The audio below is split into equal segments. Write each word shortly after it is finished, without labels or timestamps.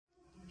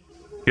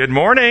Good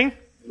morning.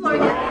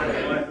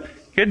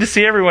 Good to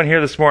see everyone here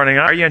this morning.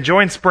 Are you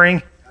enjoying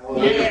spring?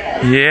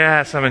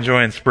 Yes, I'm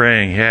enjoying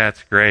spring. Yeah,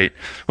 it's great.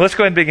 Well, let's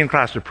go ahead and begin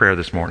class with prayer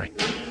this morning.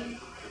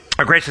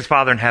 Our gracious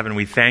Father in heaven,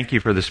 we thank you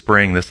for the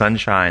spring, the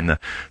sunshine,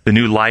 the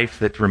new life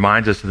that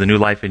reminds us of the new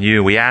life in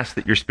you. We ask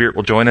that your Spirit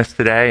will join us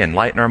today and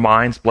lighten our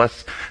minds.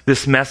 Bless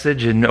this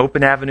message and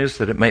open avenues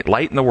so that it might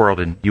lighten the world,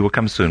 and you will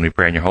come soon. We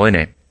pray in your holy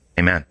name.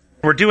 Amen.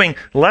 We're doing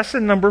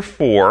lesson number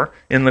 4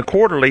 in the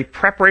quarterly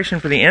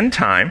Preparation for the End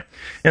Time,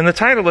 and the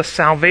title is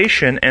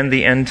Salvation and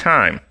the End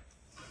Time.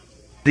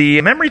 The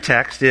memory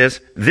text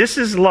is, "This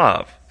is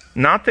love,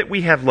 not that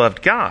we have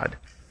loved God,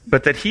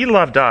 but that he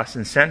loved us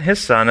and sent his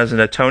Son as an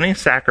atoning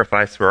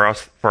sacrifice for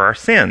our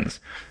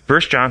sins."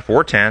 1 John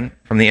 4:10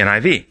 from the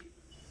NIV.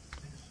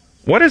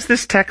 What does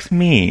this text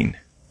mean?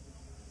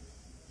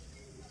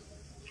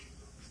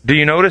 Do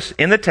you notice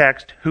in the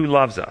text who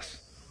loves us?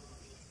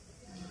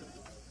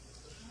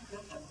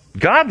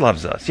 God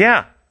loves us.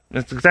 Yeah,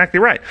 that's exactly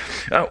right.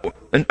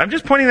 And I'm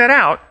just pointing that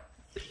out.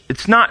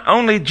 It's not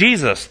only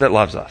Jesus that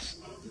loves us.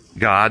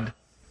 God,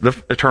 the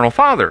eternal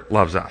Father,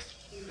 loves us.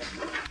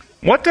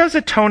 What does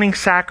atoning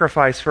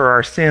sacrifice for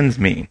our sins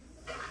mean?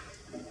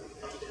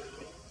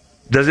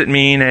 Does it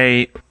mean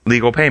a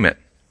legal payment?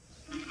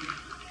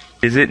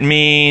 Does it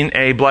mean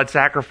a blood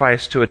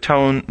sacrifice to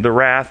atone the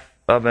wrath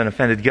of an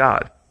offended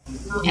God?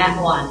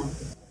 At one.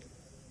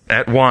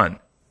 At one.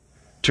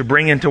 To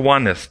bring into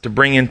oneness, to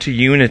bring into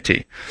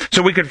unity.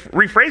 So we could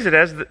rephrase it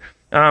as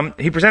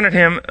he presented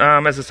him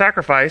as a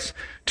sacrifice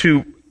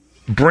to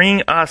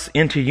bring us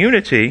into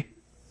unity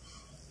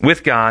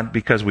with God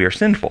because we are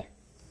sinful.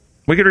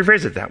 We could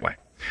rephrase it that way.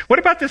 What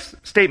about this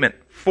statement,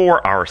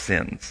 for our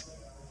sins?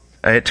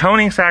 An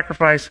atoning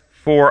sacrifice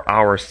for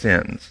our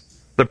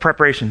sins. The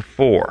preparation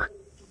for.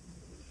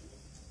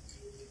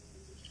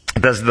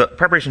 Does the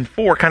preparation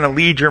for kind of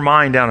lead your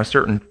mind down a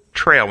certain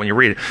trail when you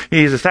read it?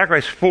 He's a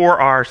sacrifice for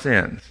our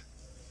sins.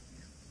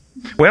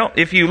 Well,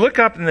 if you look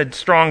up in the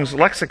Strong's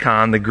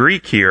lexicon, the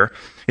Greek here,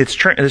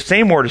 the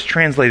same word is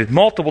translated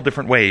multiple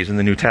different ways in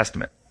the New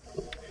Testament.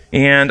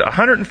 And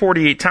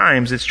 148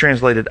 times it's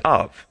translated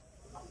of.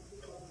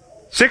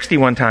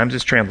 61 times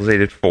it's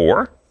translated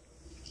for.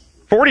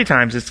 40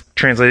 times it's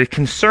translated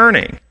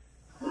concerning.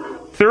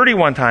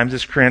 31 times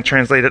it's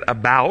translated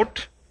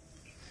about.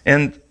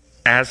 And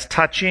as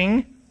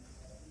touching,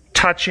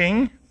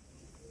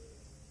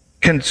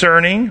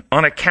 concerning,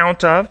 on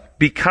account of,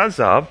 because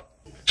of.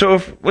 So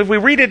if we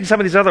read it in some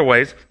of these other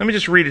ways, let me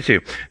just read it to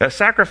you. A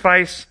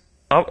sacrifice,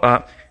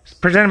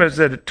 presented as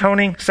an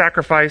atoning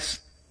sacrifice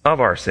of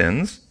our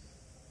sins.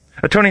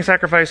 Atoning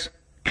sacrifice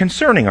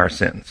concerning our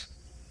sins.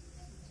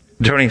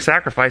 Atoning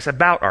sacrifice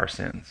about our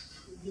sins.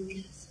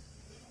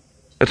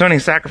 Atoning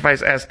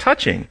sacrifice as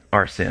touching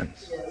our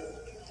sins.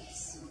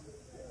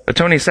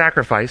 Atoning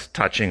sacrifice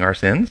touching our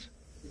sins.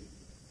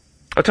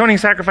 Atoning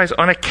sacrifice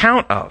on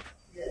account of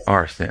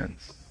our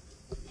sins.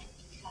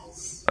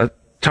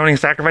 Atoning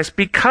sacrifice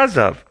because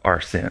of our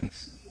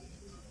sins.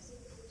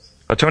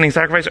 Atoning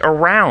sacrifice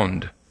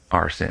around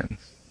our sins.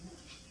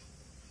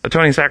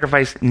 Atoning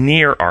sacrifice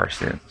near our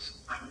sins.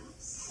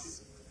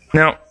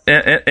 Now,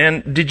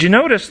 and did you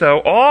notice,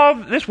 though, all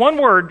this one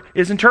word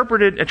is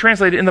interpreted and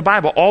translated in the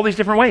Bible all these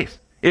different ways.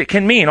 It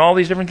can mean all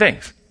these different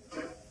things.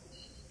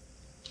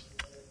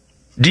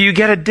 Do you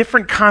get a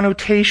different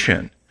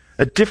connotation,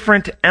 a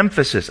different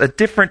emphasis, a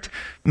different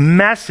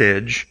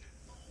message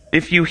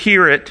if you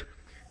hear it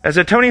as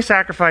atoning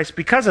sacrifice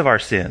because of our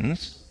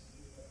sins?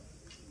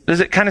 Does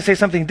it kind of say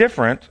something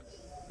different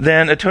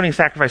than atoning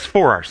sacrifice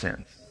for our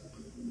sins?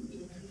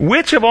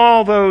 Which of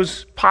all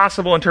those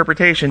possible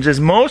interpretations is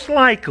most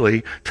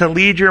likely to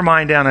lead your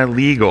mind down a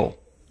legal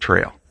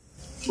trail?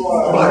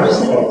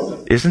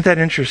 Isn't that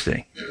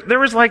interesting? There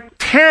was like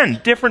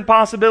 10 different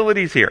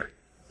possibilities here.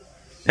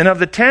 And of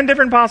the 10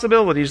 different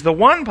possibilities, the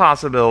one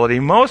possibility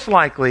most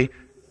likely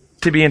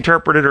to be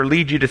interpreted or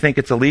lead you to think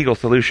it's a legal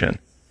solution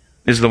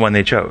is the one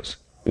they chose.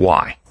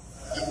 Why?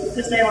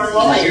 Because they were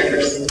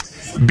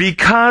lawyers.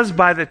 Because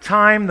by the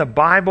time the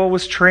Bible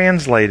was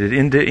translated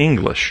into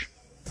English,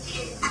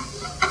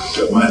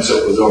 the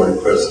mindset was already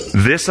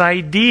present. This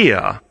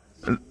idea,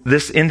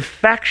 this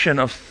infection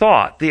of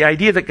thought, the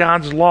idea that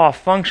God's law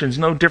functions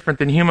no different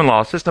than human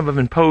law, a system of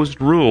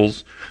imposed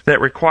rules that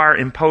require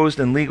imposed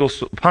and legal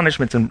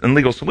punishments and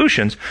legal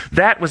solutions,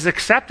 that was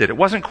accepted. It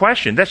wasn't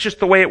questioned. That's just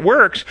the way it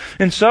works.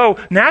 And so,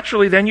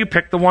 naturally, then you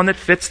pick the one that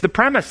fits the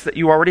premise that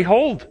you already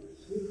hold.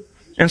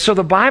 And so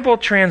the Bible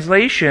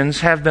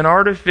translations have been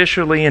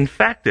artificially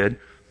infected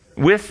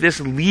with this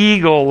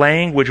legal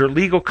language or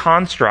legal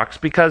constructs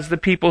because the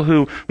people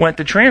who went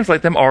to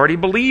translate them already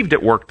believed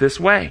it worked this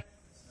way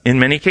in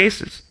many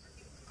cases.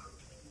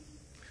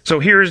 So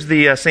here's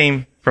the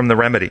same from the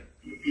remedy.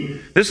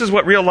 This is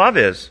what real love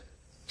is.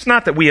 It's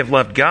not that we have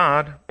loved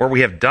God or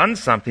we have done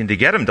something to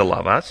get him to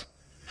love us,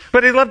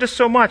 but he loved us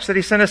so much that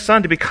he sent his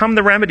Son to become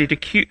the remedy to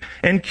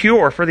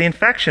cure for the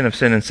infection of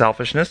sin and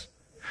selfishness,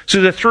 so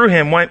that through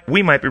him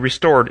we might be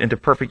restored into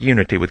perfect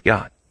unity with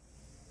God.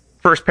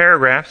 First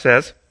paragraph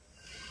says,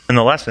 in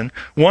the lesson,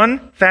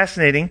 one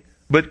fascinating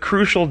but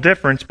crucial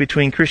difference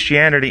between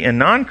Christianity and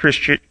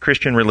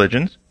non-Christian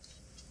religions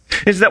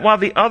is that while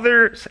the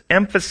others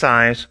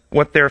emphasize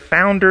what their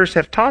founders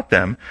have taught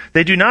them,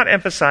 they do not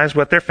emphasize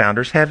what their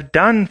founders have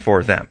done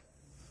for them.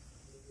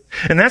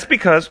 And that's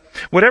because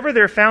whatever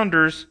their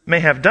founders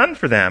may have done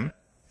for them,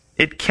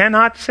 it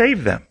cannot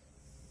save them.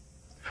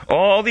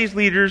 All these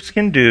leaders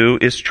can do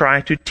is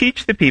try to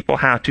teach the people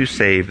how to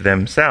save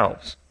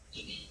themselves.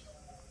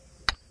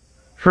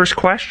 First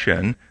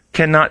question,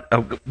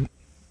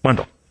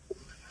 Wendell.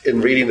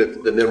 In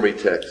reading the memory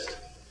text,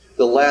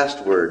 the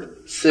last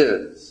word,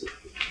 sins,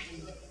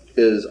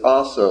 is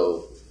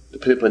also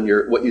depending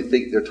on what you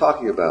think they're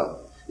talking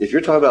about. If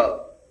you're talking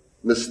about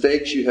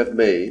mistakes you have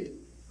made,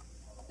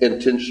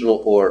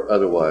 intentional or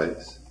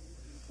otherwise,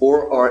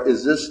 or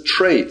is this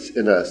traits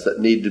in us that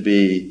need to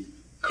be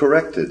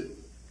corrected?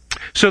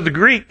 So the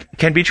Greek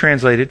can be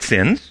translated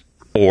sins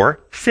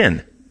or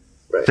sin.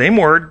 Right. Same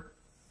word,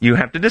 you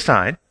have to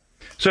decide.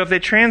 So if they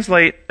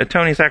translate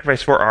atoning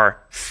sacrifice for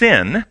our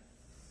sin,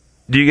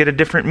 do you get a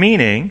different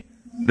meaning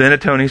than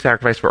atoning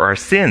sacrifice for our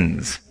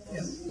sins?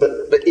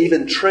 But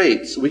even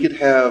traits, we could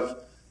have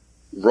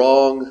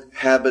wrong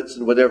habits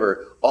and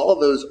whatever. All of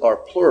those are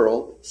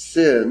plural,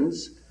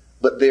 sins,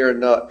 but they are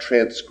not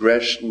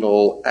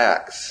transgressional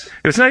acts.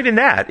 It's not even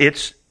that.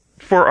 It's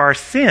for our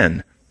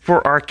sin,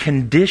 for our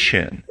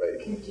condition.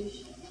 Right.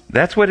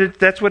 That's what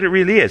it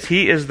really is.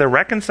 He is the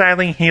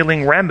reconciling,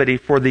 healing remedy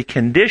for the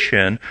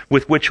condition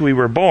with which we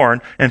were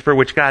born and for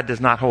which God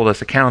does not hold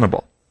us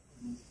accountable.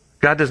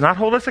 God does not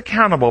hold us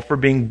accountable for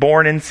being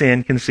born in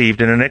sin,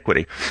 conceived in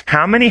iniquity.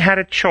 How many had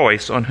a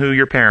choice on who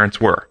your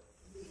parents were?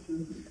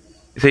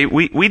 See,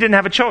 we didn't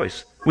have a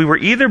choice. We were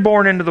either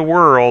born into the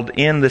world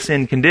in the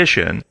sin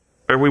condition,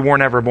 or we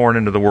weren't ever born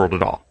into the world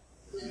at all.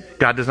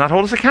 God does not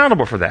hold us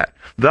accountable for that.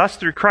 Thus,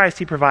 through Christ,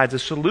 He provides a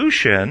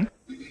solution,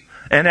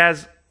 and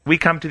as we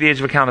come to the age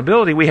of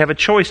accountability, we have a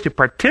choice to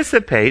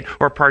participate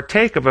or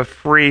partake of a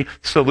free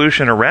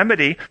solution, a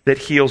remedy that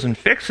heals and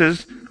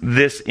fixes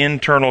this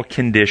internal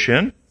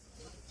condition,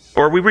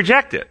 or we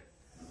reject it.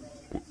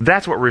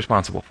 That's what we're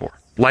responsible for.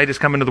 Light has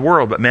come into the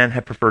world, but men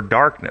have preferred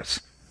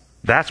darkness.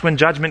 That's when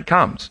judgment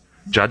comes.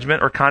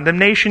 Judgment or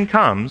condemnation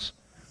comes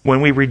when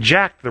we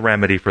reject the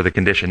remedy for the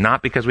condition,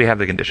 not because we have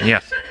the condition.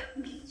 Yes?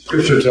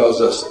 Scripture tells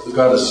us that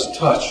God is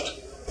touched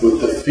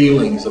with the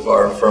feelings of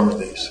our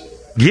infirmities.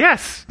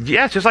 Yes,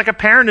 just like a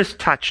parent is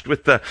touched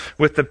with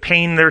the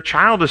pain their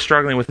child is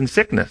struggling with in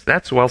sickness.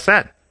 That's well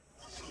said.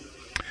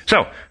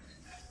 So,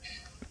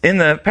 in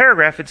the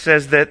paragraph it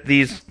says that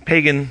these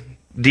pagan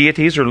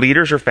deities or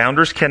leaders or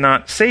founders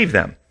cannot save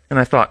them. And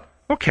I thought,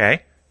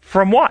 okay,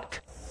 from what?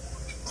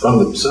 From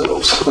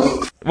themselves.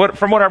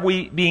 From what are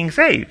we being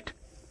saved?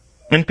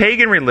 In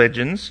pagan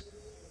religions,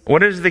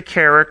 what is the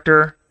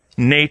character,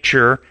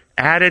 nature,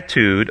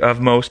 attitude of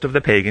most of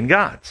the pagan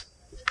gods?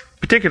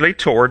 Particularly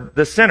toward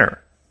the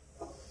sinner.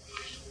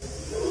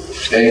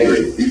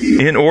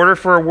 Angry. In order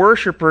for a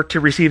worshiper to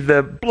receive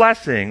the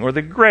blessing or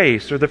the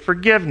grace or the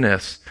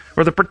forgiveness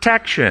or the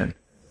protection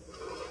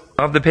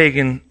of the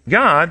pagan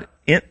god,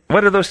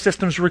 what do those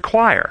systems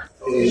require?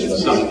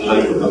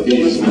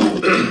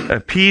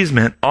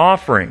 Appeasement,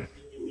 offering.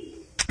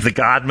 The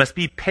god must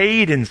be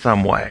paid in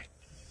some way.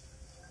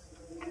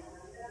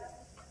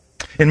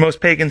 In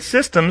most pagan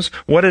systems,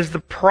 what is the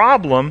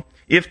problem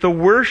if the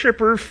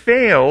worshiper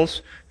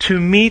fails to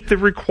meet the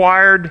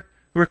requirements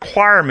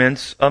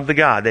of the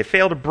god? They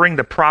fail to bring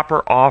the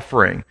proper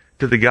offering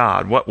to the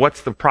god.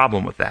 What's the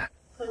problem with that?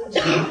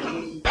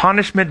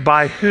 Punishment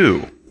by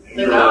who?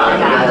 The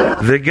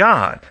God. The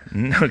god.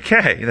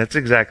 Okay, that's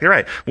exactly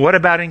right. What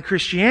about in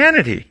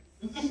Christianity?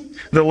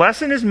 The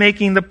lesson is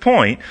making the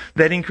point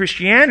that in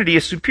Christianity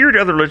is superior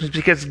to other religions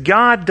because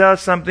God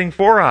does something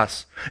for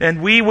us.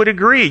 And we would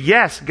agree,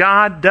 yes,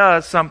 God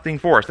does something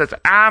for us. That's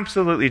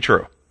absolutely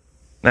true.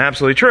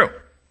 Absolutely true.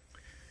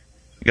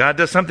 God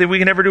does something we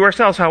can never do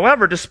ourselves.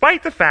 However,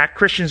 despite the fact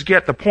Christians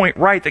get the point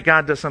right that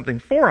God does something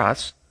for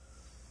us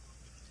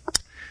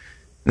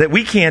that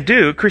we can't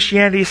do,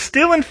 Christianity is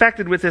still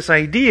infected with this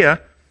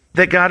idea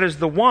that God is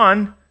the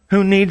one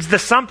who needs the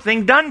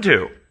something done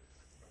to.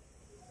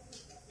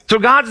 So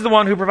God's the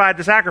one who provided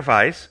the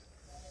sacrifice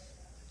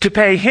to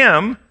pay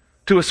Him,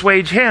 to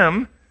assuage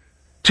Him,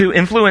 to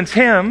influence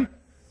Him,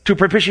 to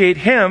propitiate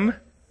Him.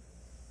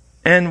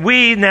 And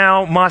we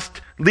now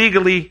must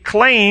legally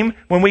claim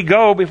when we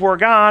go before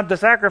God the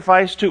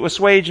sacrifice to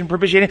assuage and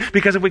propitiate Him.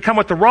 Because if we come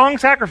with the wrong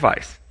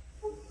sacrifice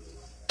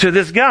to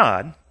this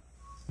God,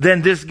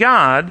 then this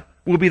God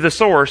will be the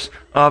source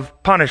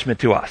of punishment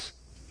to us.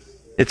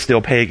 It's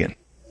still pagan.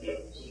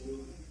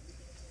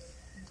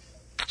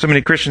 So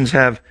many Christians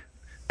have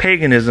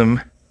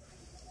paganism.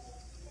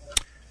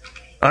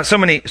 So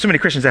many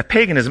Christians have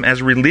paganism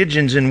as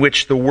religions in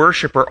which the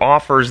worshiper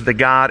offers the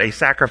god a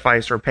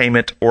sacrifice or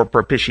payment or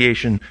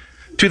propitiation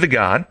to the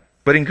god.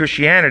 But in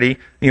Christianity,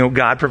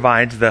 God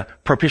provides the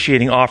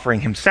propitiating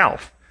offering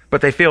Himself. But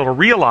they fail to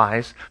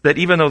realize that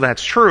even though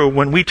that's true,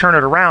 when we turn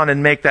it around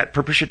and make that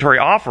propitiatory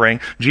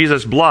offering,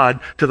 Jesus' blood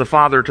to the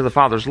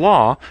Father's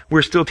law,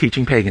 we're still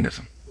teaching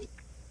paganism.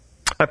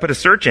 I put a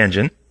search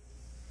engine,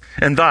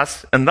 and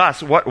thus,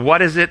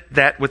 what is it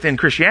that within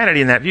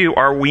Christianity, in that view,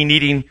 are we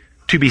needing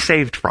to be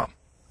saved from?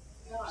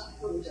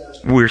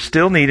 We're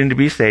still needing to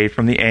be saved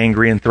from the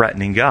angry and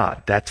threatening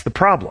God. That's the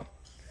problem.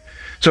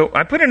 So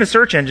I put in a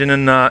search engine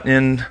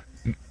in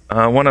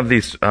one of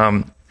these,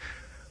 I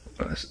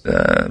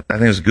think it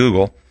was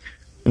Google.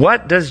 From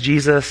what does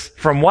Jesus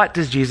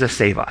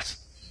save us?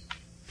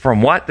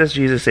 From what does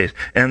Jesus save us?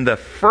 And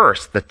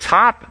the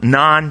top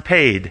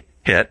non-paid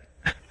hit,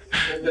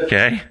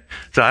 okay,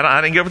 so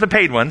I didn't go for the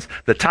paid ones.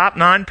 The top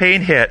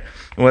non-paid hit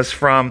was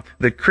from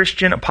the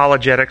Christian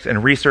Apologetics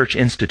and Research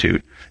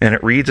Institute, and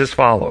it reads as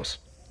follows.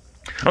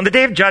 On the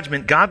day of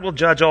judgment, God will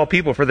judge all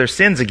people for their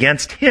sins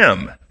against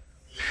him.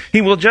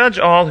 He will judge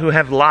all who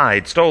have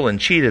lied, stolen,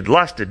 cheated,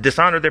 lusted,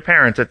 dishonored their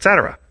parents,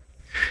 etc.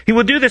 He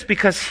will do this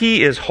because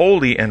he is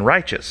holy and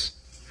righteous.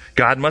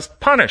 God must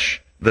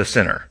punish the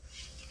sinner.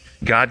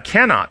 God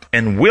cannot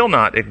and will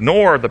not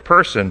ignore the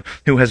person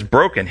who has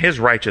broken his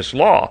righteous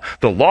law.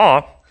 The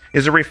law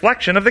is a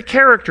reflection of the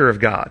character of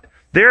God.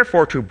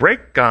 Therefore, to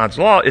break God's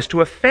law is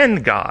to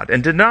offend God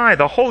and deny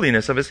the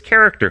holiness of his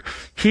character.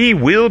 He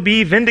will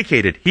be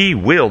vindicated. He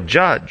will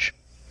judge.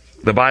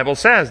 The Bible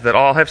says that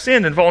all have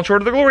sinned and fallen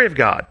short of the glory of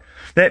God.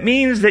 That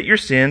means that your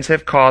sins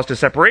have caused a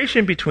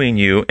separation between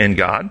you and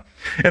God,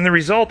 and the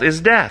result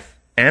is death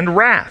and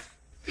wrath.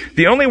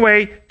 The only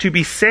way to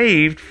be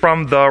saved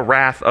from the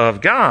wrath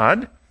of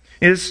God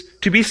is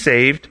to be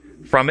saved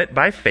from it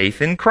by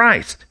faith in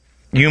Christ.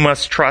 You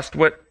must trust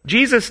what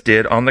Jesus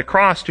did on the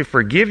cross to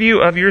forgive you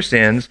of your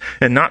sins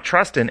and not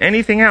trust in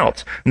anything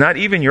else, not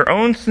even your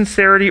own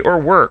sincerity or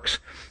works.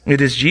 It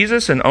is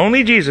Jesus and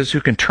only Jesus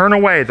who can turn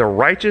away the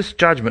righteous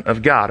judgment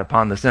of God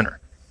upon the sinner.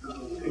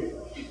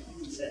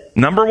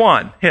 Number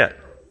one, hit.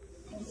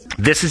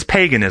 This is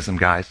paganism,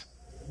 guys.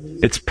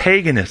 It's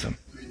paganism.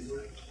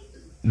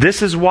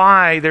 This is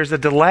why there's a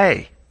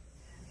delay.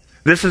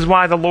 This is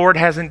why the Lord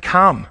hasn't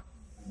come.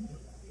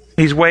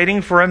 He's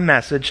waiting for a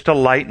message to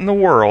lighten the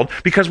world,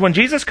 because when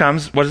Jesus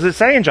comes, what does it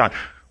say in John?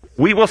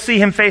 We will see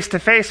him face to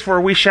face, for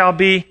we shall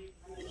be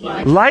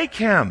like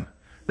him.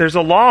 There's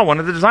a law, one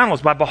of the design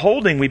laws. By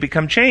beholding, we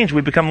become changed.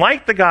 We become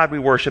like the God we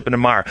worship and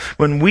admire.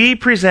 When we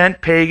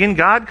present pagan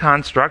God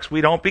constructs,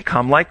 we don't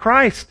become like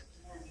Christ.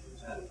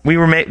 We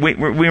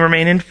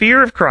remain in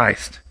fear of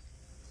Christ.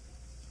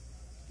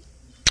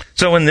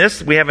 So in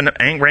this, we have an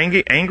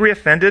angry,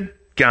 offended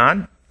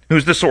God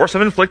who's the source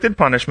of inflicted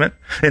punishment,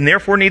 and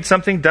therefore needs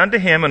something done to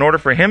him in order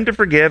for him to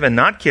forgive and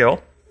not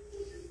kill.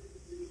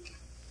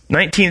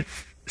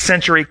 19th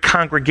century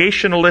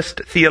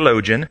Congregationalist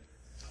theologian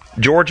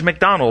George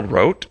MacDonald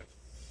wrote,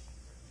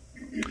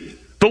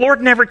 "The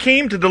Lord never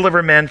came to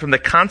deliver men from the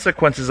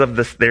consequences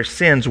of their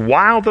sins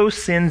while those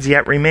sins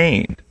yet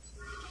remained.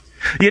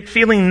 Yet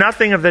feeling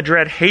nothing of the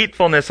dread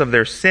hatefulness of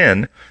their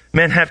sin,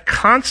 men have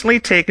constantly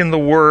taken the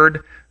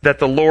word that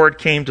the Lord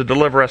came to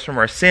deliver us from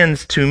our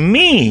sins to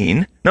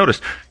mean,"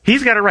 notice,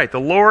 he's got it right, the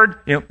Lord,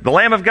 the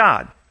Lamb of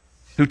God,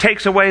 who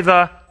takes away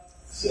the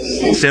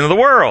sin of the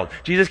world.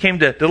 Jesus came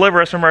to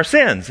deliver us from our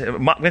sins.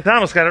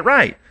 McDonald's got it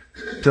right.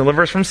 To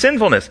deliver us from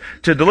sinfulness.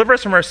 To deliver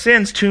us from our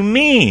sins to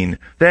mean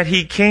that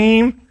he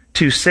came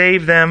to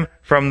save them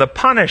from the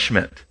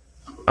punishment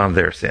of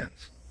their sins.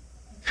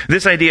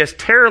 This idea has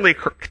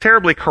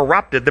terribly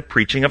corrupted the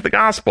preaching of the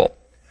gospel.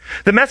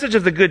 The message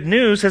of the good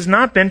news has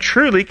not been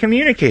truly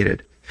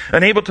communicated.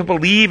 Unable to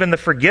believe in the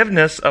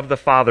forgiveness of the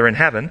Father in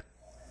heaven,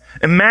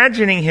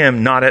 imagining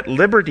him not at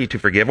liberty to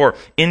forgive or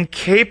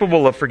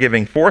incapable of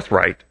forgiving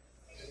forthright,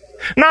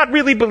 not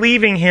really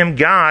believing him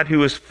God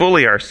who is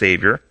fully our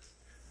Savior,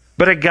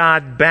 but a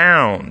God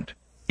bound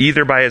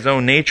either by his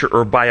own nature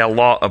or by a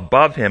law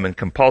above him and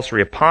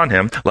compulsory upon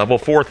him, level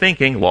 4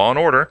 thinking, law and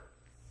order,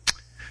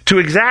 to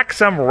exact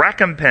some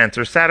recompense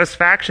or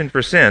satisfaction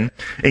for sin.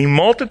 A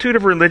multitude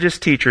of religious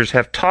teachers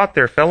have taught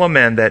their fellow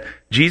men that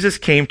Jesus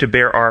came to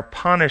bear our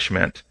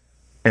punishment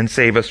and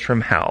save us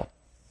from hell.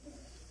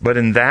 But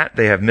in that,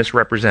 they have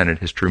misrepresented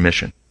his true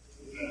mission.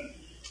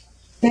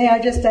 May I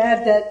just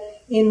add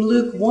that in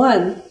Luke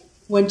 1,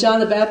 when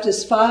John the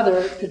Baptist's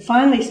father could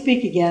finally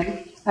speak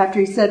again,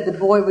 after he said the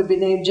boy would be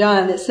named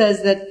John, it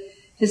says that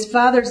his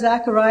father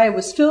Zechariah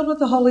was filled with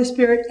the Holy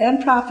Spirit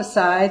and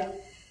prophesied.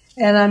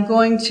 And I'm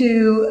going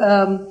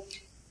to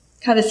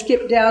kind of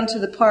skip down to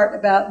the part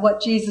about what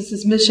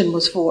Jesus' mission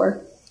was for.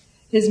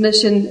 His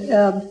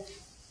mission,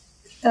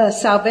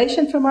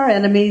 salvation from our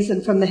enemies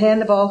and from the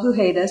hand of all who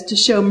hate us, to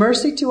show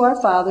mercy to our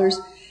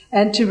fathers,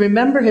 and to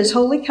remember his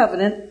holy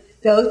covenant,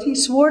 the oath he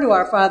swore to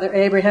our father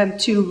Abraham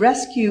to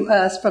rescue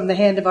us from the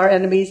hand of our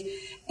enemies,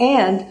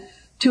 and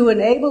to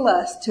enable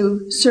us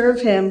to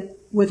serve him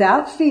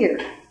without fear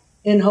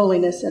in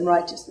holiness and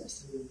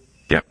righteousness.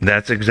 Yeah,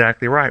 that's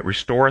exactly right.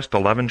 Restore us to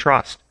love and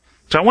trust.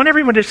 So I want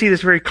everyone to see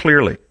this very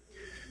clearly.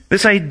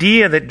 This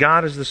idea that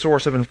God is the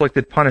source of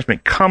inflicted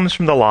punishment comes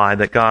from the lie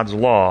that God's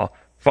law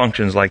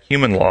functions like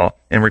human law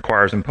and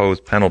requires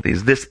imposed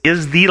penalties. This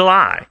is the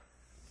lie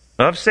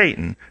of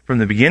Satan from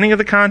the beginning of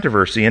the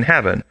controversy in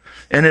heaven,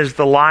 and is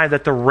the lie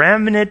that the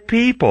remnant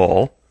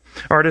people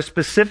are to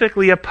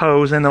specifically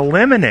oppose and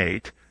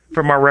eliminate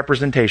from our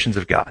representations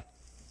of God.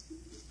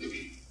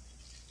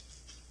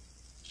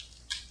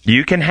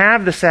 You can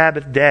have the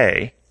Sabbath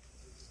day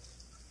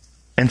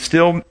and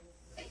still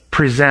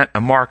present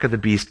a mark of the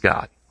beast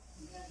God.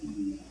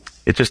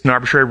 It's just an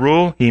arbitrary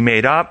rule he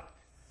made up.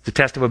 It's a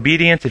test of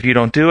obedience. If you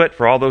don't do it,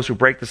 for all those who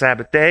break the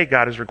Sabbath day,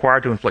 God is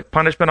required to inflict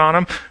punishment on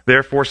them.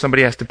 Therefore,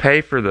 somebody has to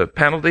pay for the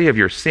penalty of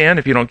your sin.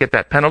 If you don't get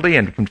that penalty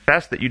and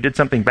confess that you did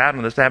something bad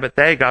on the Sabbath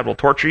day, God will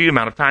torture you the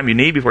amount of time you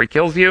need before he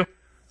kills you.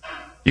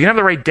 You can have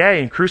the right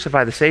day and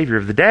crucify the Savior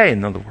of the day,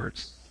 in other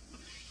words.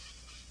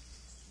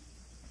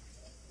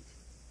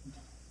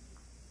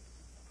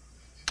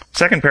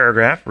 Second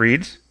paragraph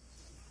reads,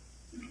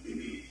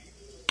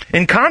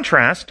 in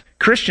contrast,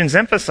 Christians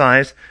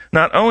emphasize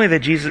not only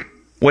that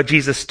what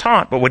Jesus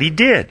taught, but what he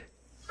did.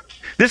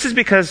 This is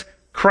because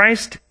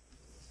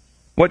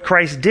what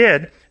Christ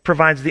did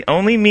provides the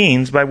only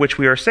means by which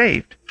we are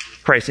saved.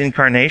 Christ's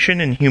incarnation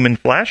in human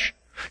flesh,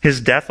 his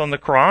death on the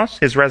cross,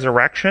 his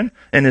resurrection,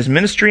 and his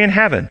ministry in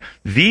heaven.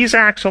 These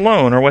acts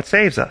alone are what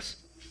saves us.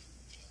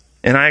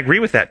 And I agree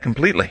with that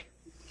completely.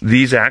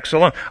 These acts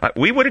alone.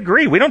 We would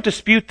agree. We don't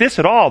dispute this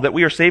at all, that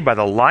we are saved by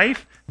the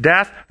life,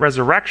 death,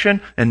 resurrection,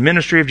 and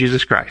ministry of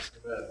Jesus Christ.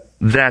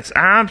 That's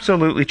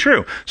absolutely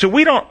true. So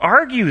we don't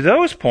argue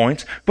those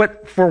points,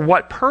 but for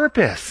what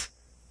purpose?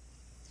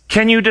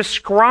 Can you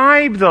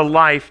describe the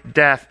life,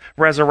 death,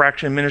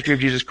 resurrection, ministry of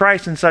Jesus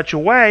Christ in such a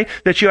way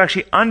that you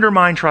actually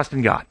undermine trust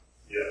in God?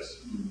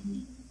 Yes.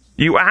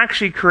 You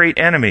actually create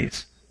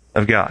enemies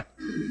of God.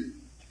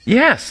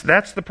 Yes,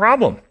 that's the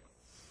problem.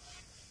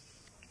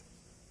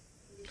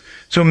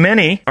 So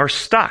many are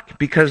stuck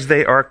because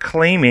they're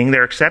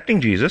accepting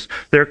Jesus,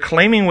 they're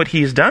claiming what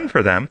he's done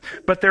for them,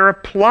 but they're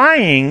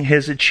applying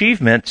his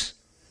achievements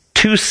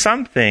to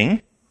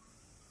something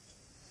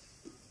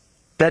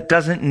that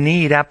doesn't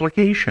need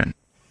application.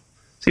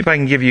 See if I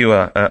can give you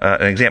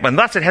an example. And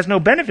thus it has no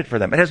benefit for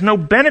them. It has no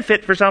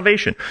benefit for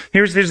salvation.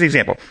 Here's the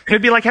example. It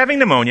would be like having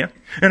pneumonia,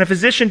 and a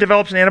physician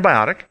develops an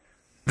antibiotic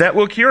that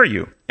will cure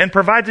you and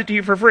provides it to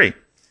you for free.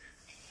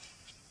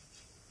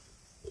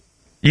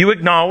 You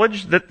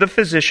acknowledge that the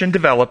physician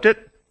developed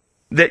it,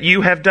 that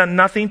you have done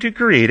nothing to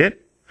create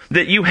it,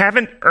 that you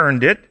haven't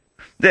earned it,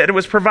 that it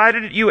was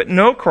provided to you at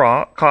no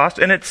cost,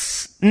 and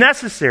it's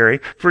necessary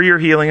for your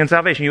healing and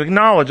salvation. You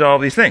acknowledge all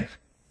of these things.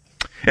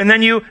 And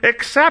then you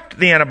accept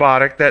the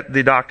antibiotic that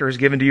the doctor has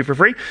given to you for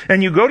free,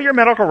 and you go to your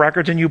medical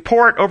records and you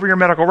pour it over your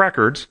medical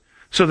records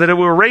so that it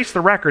will erase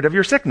the record of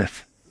your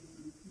sickness.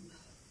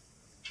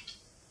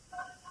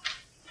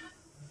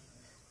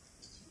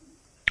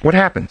 What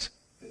happens?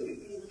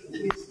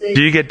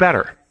 Do you get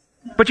better?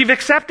 But you've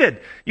accepted.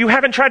 You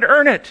haven't tried to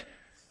earn it.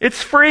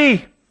 It's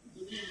free.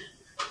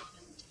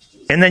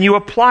 And then you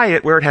apply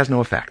it where it has no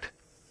effect.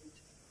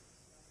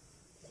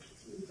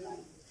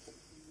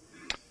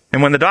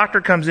 And when the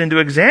doctor comes in to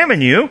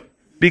examine you,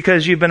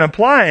 because you've been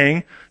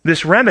applying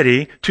this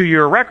remedy to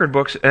your record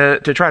books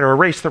to try to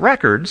erase the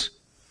records,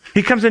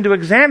 he comes in to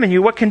examine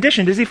you, what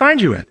condition does he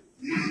find you in?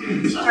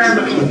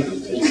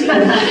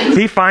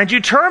 He finds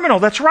you terminal.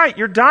 That's right.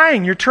 You're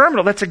dying. You're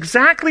terminal. That's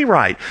exactly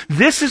right.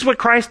 This is what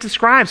Christ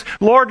describes.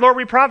 Lord, Lord,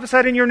 we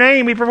prophesied in your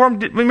name. We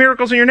performed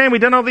miracles in your name.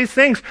 We've done all these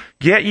things.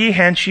 Get ye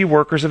hence, ye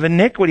workers of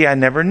iniquity. I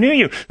never knew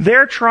you.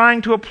 They're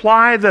trying to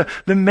apply the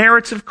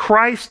merits of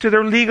Christ to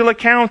their legal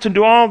accounts and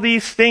do all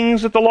these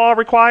things that the law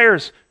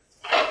requires.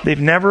 They've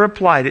never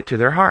applied it to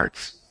their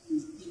hearts.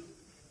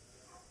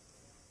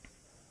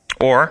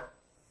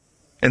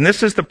 And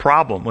this is the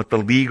problem with the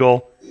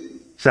legal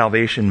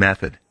salvation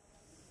method.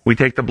 We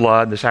take the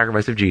blood, the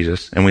sacrifice of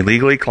Jesus, and we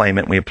legally claim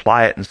it, and we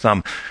apply it in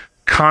some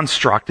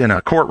construct in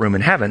a courtroom in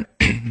heaven,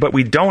 but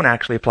we don't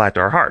actually apply it to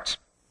our hearts.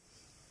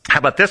 How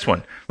about this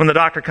one? When the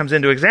doctor comes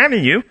in to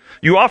examine you,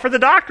 you offer the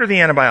doctor the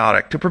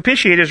antibiotic to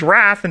propitiate his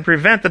wrath and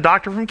prevent the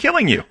doctor from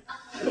killing you.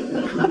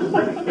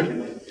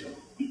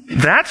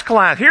 That's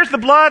class. Here's the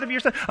blood of your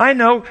son. I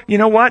know, you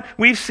know what?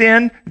 We've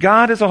sinned.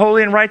 God is a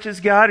holy and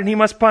righteous God, and he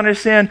must punish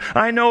sin.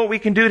 I know what we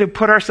can do to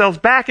put ourselves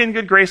back in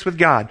good grace with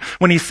God.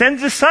 When he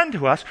sends his son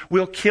to us,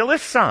 we'll kill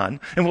his son,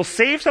 and we'll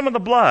save some of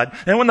the blood.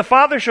 And when the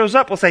Father shows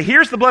up, we'll say,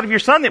 here's the blood of your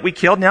son that we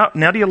killed. Now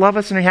do you love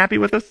us and are you happy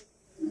with us?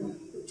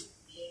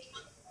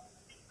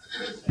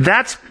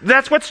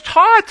 That's what's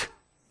taught.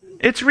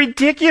 It's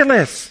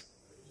ridiculous.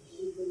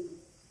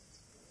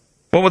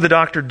 What would the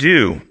doctor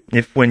do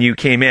if when you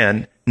came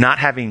in, not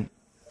having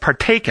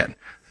partaken?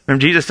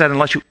 Remember, Jesus said,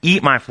 unless you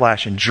eat my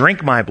flesh and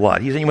drink my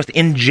blood, he said, you must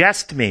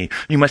ingest me.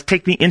 You must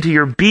take me into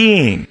your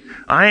being.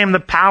 I am the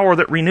power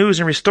that renews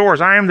and restores.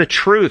 I am the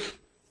truth.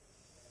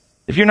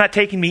 If you're not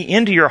taking me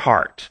into your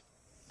heart,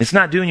 it's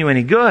not doing you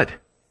any good.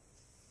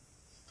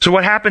 So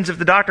what happens if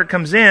the doctor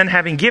comes in,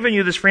 having given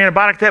you this free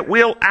antibiotic that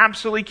will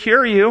absolutely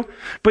cure you,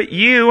 but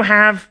you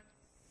have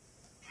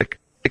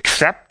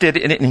accepted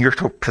it in your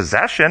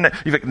possession,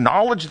 you've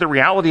acknowledged the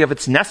reality of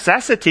its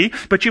necessity,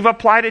 but you've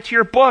applied it to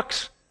your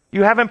books.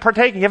 You haven't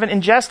partaken, you haven't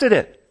ingested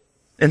it.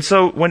 And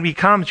so when he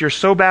comes, you're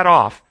so bad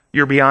off,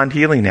 you're beyond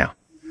healing now.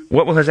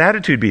 What will his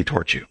attitude be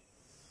towards you?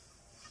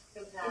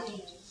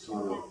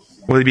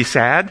 Will he be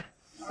sad?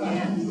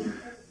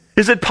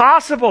 Is it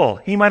possible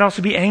he might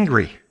also be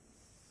angry?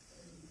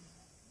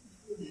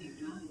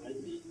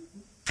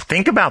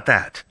 Think about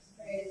that.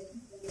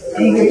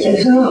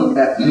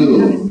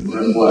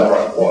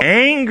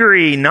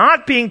 Angry,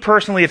 not being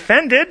personally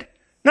offended,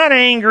 not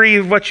angry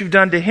of what you've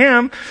done to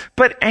him,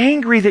 but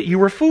angry that you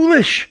were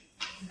foolish.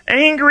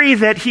 Angry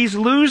that he's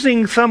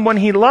losing someone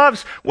he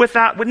loves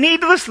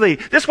needlessly.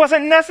 This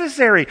wasn't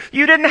necessary.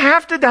 You didn't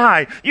have to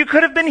die. You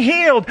could have been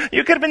healed.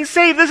 You could have been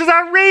saved. This is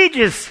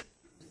outrageous.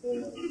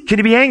 Can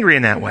you be angry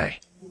in that way?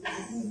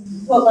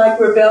 Well, like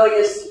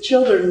rebellious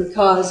children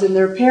cause in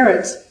their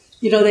parents.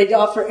 They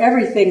offer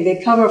everything.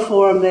 They cover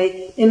for them.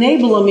 They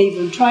enable them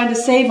even, trying to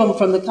save them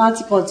from the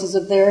consequences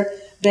of their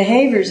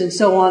behaviors and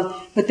so on.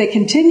 But they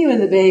continue in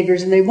the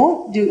behaviors and they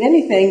won't do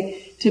anything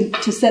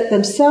to set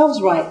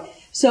themselves right.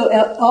 So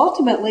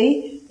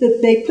ultimately,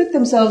 they put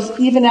themselves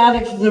even out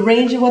of the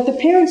range of what the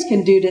parents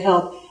can do to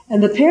help.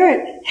 And the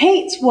parent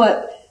hates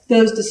what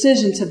those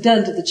decisions have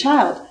done to the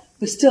child,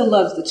 but still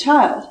loves the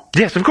child.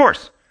 Yes, of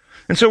course.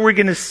 And so we're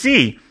going to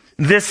see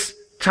this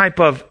type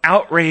of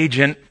outrage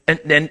and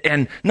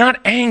not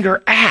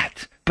anger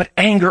at, but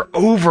anger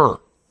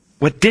over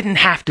what didn't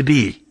have to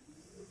be.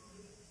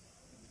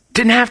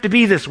 Didn't have to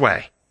be this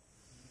way.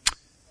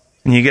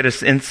 And you get a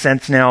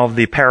sense now of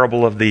the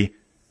parable of the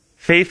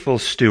faithful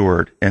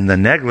steward and the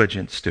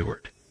negligent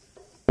steward.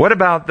 What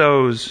about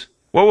those?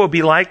 What will it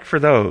be like for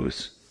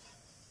those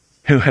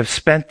who have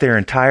spent their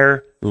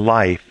entire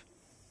life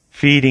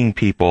feeding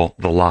people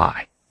the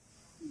lie?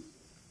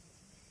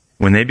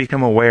 When they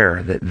become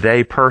aware that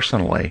they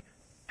personally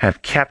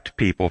have kept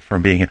people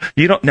from being...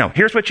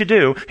 here's what you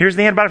do. Here's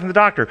the antibiotic from the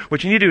doctor.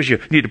 What you need to do is you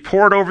need to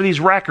pour it over these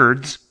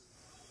records.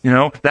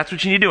 That's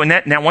what you need to do.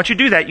 And now once you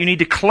do that, you need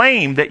to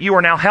claim that you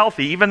are now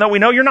healthy, even though we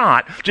know you're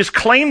not. Just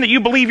claim that you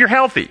believe you're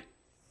healthy.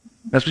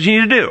 That's what you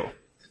need to do.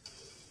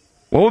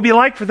 What would it be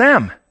like for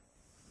them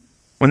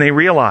when they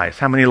realize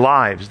how many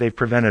lives they've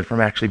prevented from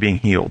actually being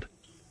healed?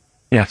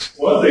 Yes?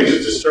 One of the things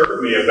that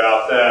disturbed me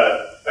about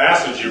that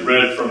passage you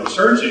read from the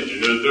search engine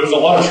is there was a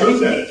lot of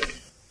truth in it.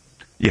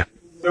 Yeah.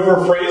 There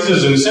were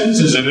phrases and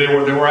sentences that they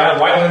were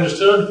widely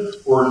understood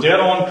were dead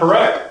on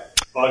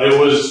correct, but it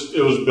was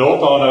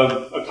built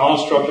on a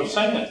construct of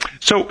saying.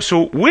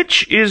 So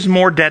which is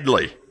more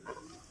deadly?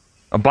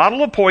 A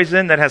bottle of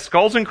poison that has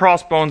skulls and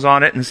crossbones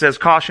on it and says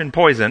caution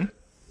poison,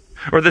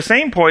 or the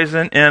same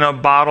poison in a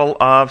bottle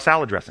of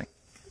salad dressing?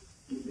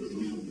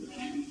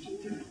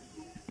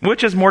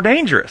 Which is more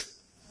dangerous?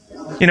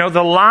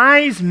 The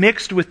lies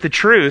mixed with the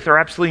truth are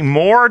absolutely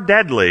more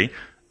deadly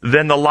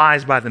than the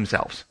lies by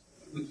themselves.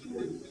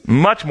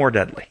 Much more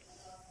deadly.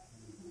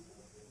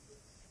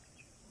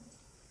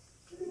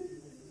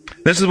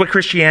 This is what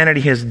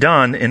Christianity has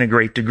done in a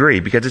great degree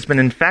because it's been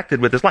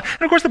infected with this lie.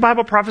 And of course the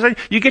Bible prophesied.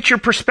 You get your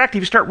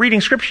perspective. You start reading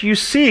Scripture. You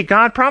see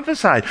God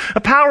prophesied. A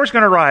power is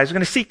going to rise. He's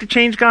going to seek to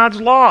change God's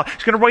law.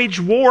 He's going to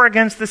wage war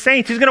against the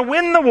saints. He's going to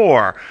win the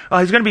war.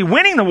 He's going to be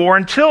winning the war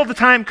until the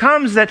time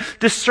comes that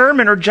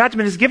discernment or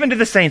judgment is given to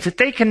the saints, that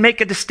they can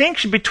make a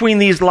distinction between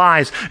these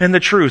lies and the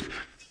truth.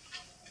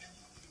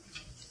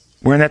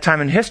 We're in that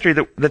time in history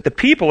that the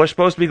people are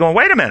supposed to be going,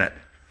 wait a minute,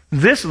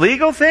 this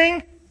legal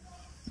thing?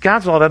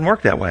 God's law doesn't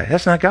work that way.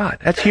 That's not God.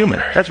 That's human.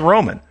 That's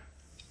Roman.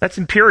 That's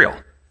imperial.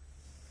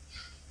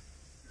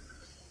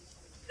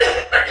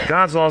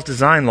 God's law is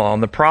design law,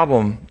 and the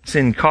problem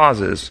sin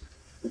causes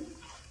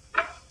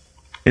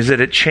is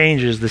that it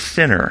changes the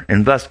sinner,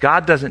 and thus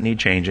God doesn't need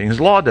changing. His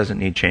law doesn't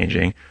need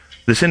changing.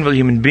 The sinful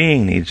human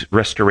being needs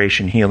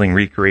restoration, healing,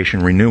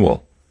 recreation,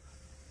 renewal.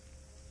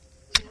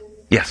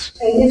 Yes?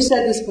 And you've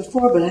said this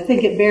before, but I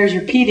think it bears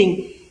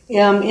repeating.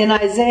 In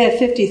Isaiah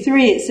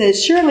 53, it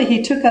says, "Surely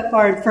he took up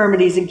our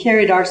infirmities and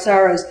carried our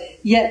sorrows,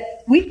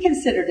 yet we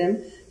considered him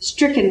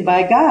stricken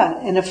by God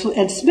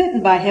and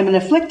smitten by him and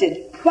afflicted.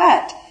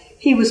 But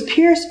he was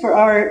pierced for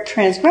our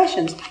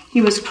transgressions.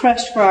 He was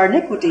crushed for our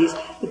iniquities.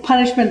 The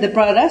punishment that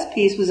brought us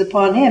peace was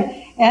upon him,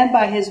 and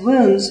by his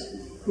wounds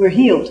we're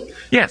healed."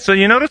 Yeah, so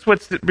you notice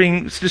what's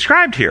being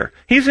described here.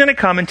 He's going to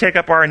come and take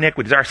up our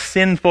iniquities, our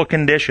sinful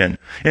condition,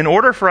 in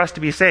order for us to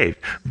be saved.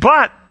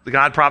 But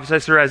God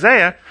prophesies through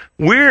Isaiah,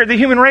 the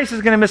human race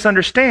is going to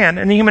misunderstand,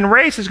 and the human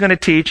race is going to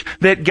teach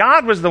that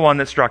God was the one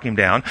that struck him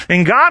down,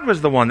 and God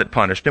was the one that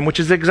punished him, which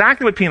is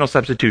exactly what penal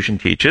substitution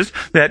teaches,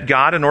 that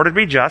God, in order to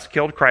be just,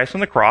 killed Christ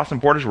on the cross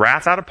and poured his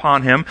wrath out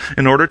upon him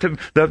in order to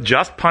the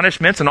just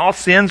punishments and all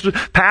sins,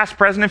 past,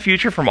 present, and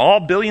future, from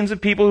all billions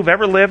of people who've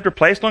ever lived are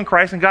placed on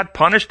Christ, and God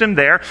punished him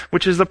there,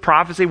 which is the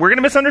prophecy. We're going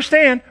to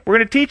misunderstand. We're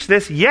going to teach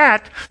this,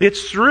 yet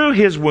it's through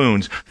his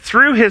wounds,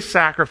 through his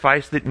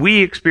sacrifice, that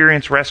we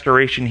experience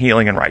restoration,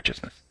 healing, and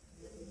righteousness.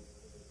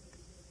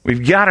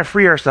 We've got to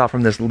free ourselves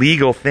from this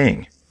legal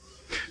thing.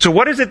 So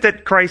what is it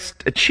that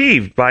Christ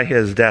achieved by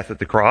his death at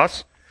the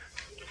cross?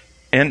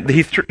 And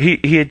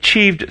he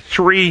achieved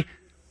three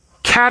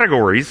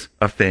categories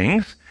of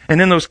things. And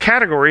in those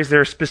categories,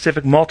 there are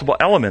specific multiple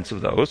elements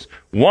of those.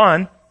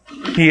 One,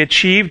 he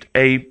achieved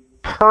a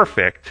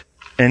perfect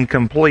and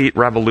complete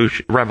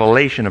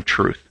revelation of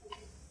truth.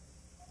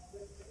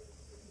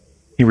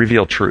 He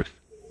revealed truth.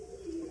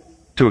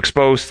 to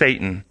expose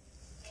Satan.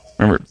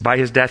 Remember, by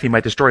his death he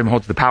might destroy him,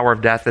 holds the power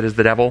of death, that is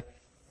the devil.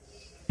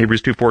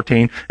 Hebrews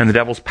 2:14. And the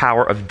devil's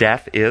power of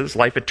death is,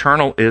 life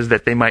eternal is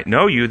that they might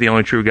know you, the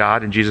only true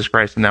God, and Jesus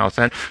Christ whom thou hast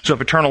sent. So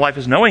if eternal life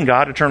is knowing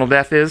God, eternal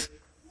death is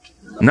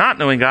not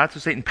knowing God. So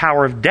Satan's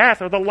power of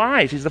death are the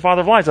lies. He's the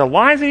father of lies. The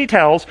lies that he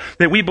tells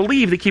that we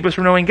believe that keep us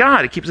from knowing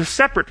God. It keeps us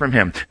separate from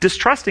him,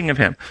 distrusting of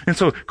him. And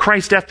so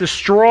Christ's death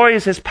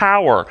destroys his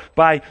power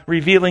by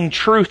revealing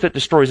truth that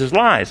destroys his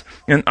lies.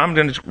 And I'm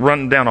going to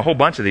run down a whole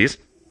bunch of these.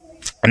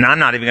 And I'm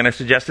not even going to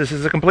suggest this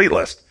is a complete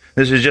list.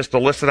 This is just a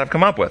list that I've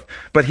come up with.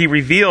 But he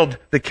revealed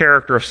the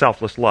character of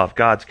selfless love,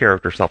 God's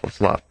character of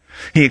selfless love.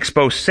 He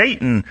exposed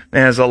Satan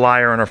as a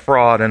liar and a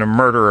fraud and a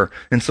murderer.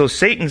 And so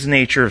Satan's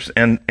nature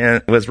and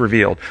was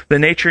revealed. The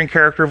nature and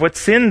character of what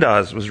sin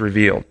does was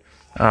revealed.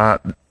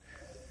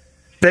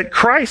 That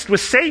Christ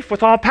was safe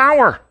with all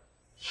power.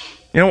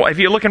 You know, if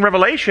you look in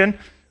Revelation,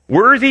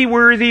 worthy,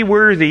 worthy,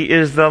 worthy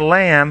is the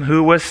Lamb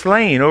who was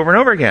slain over and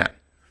over again.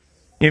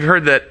 You've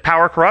heard that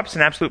power corrupts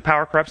and absolute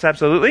power corrupts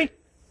absolutely.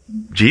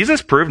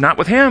 Jesus proved not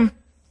with him.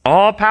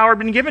 All power had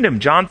been given to him.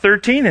 John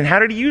 13. And how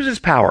did he use his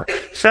power?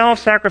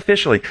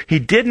 Self-sacrificially. He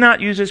did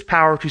not use his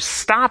power to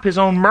stop his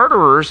own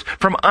murderers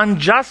from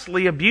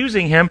unjustly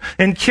abusing him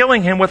and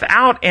killing him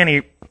without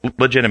any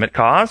legitimate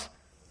cause.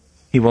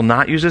 He will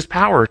not use his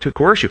power to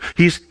coerce you.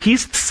 He's the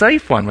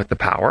safe one with the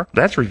power.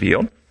 That's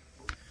revealed.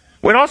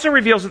 It also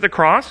reveals at the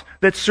cross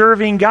that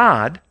serving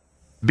God,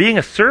 being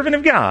a servant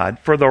of God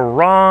for the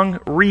wrong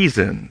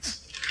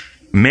reasons,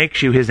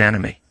 makes you his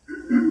enemy.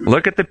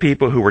 Look at the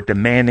people who were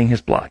demanding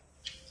his blood.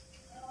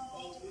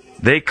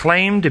 They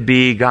claimed to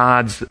be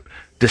God's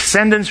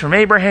descendants from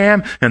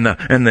Abraham and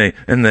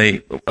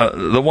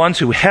the ones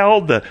who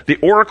held the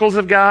oracles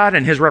of God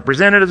and his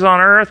representatives on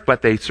earth,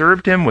 but they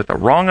served him with a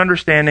wrong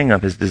understanding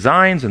of his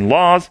designs and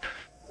laws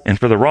and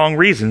for the wrong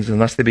reasons,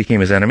 and thus they became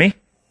his enemy.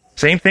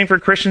 Same thing for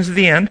Christians at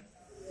the end.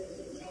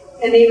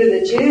 And even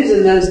the Jews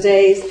in those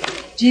days,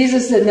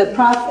 Jesus and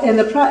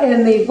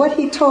what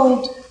he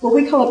told, what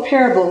we call a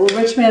parable, the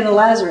rich man and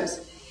Lazarus,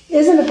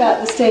 isn't about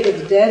the state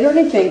of the dead or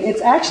anything.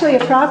 It's actually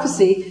a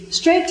prophecy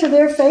straight to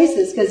their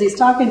faces, because he's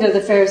talking to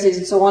the Pharisees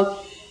and so on,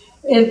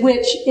 in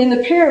which, in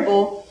the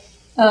parable,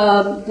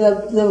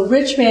 the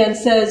rich man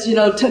says,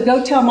 to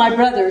go tell my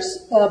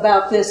brothers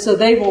about this so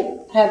they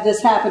won't have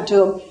this happen to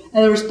them.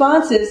 And the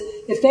response is,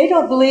 if they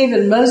don't believe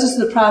in Moses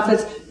and the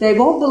prophets, they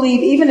won't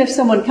believe even if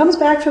someone comes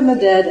back from the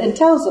dead and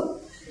tells them.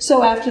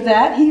 So after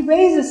that, he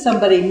raises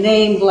somebody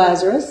named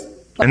Lazarus.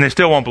 And they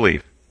still won't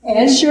believe.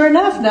 And sure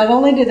enough, not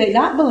only do they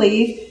not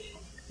believe,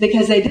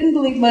 because they didn't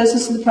believe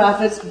Moses and the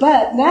prophets,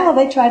 but now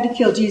they tried to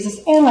kill Jesus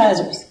and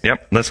Lazarus.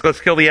 Yep,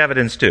 let's kill the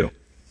evidence too.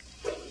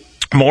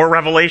 More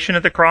revelation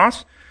at the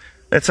cross,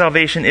 that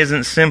salvation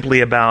isn't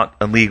simply about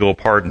a legal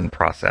pardon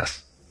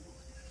process.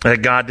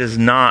 That God does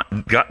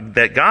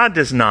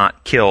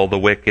not kill the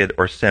wicked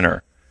or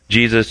sinner.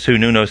 Jesus, who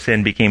knew no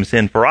sin, became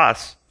sin for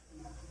us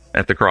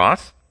at the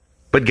cross.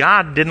 But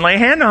God didn't lay a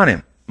hand on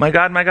him. My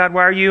God,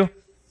 why are you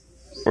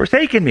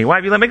forsaken me? Why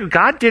have you let me go?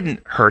 God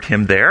didn't hurt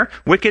him there.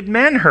 Wicked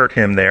men hurt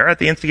him there at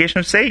the instigation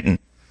of Satan.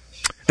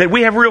 That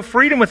we have real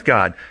freedom with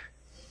God.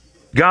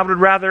 God would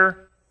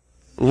rather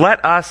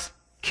let us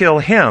kill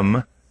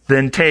him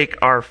than take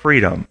our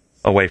freedom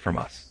away from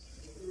us.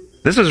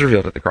 This is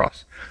revealed at the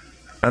cross.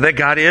 That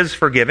God is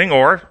forgiving,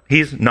 or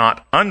he's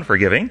not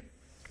unforgiving.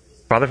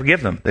 Father,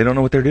 forgive them. They don't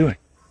know what they're doing.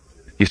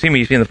 You see me,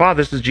 you see the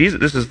Father. This is Jesus.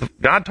 This is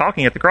God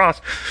talking at the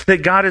cross.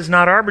 That God is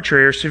not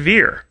arbitrary or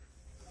severe.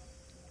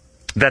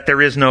 That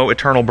there is no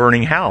eternal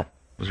burning hell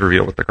was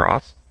revealed at the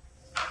cross.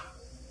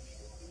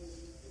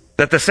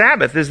 That the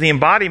Sabbath is the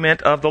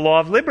embodiment of the law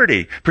of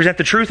liberty. Present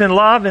the truth in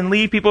love and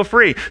leave people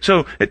free.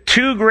 So at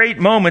two great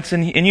moments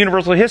in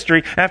universal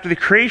history, after the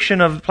creation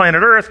of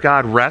planet Earth,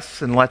 God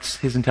rests and lets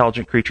his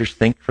intelligent creatures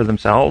think for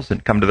themselves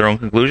and come to their own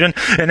conclusion.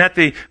 And at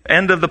the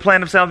end of the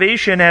plan of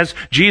salvation, as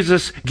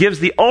Jesus gives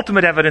the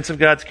ultimate evidence of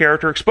God's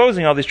character,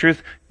 exposing all these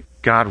truths,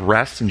 God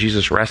rests and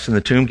Jesus rests in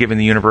the tomb, giving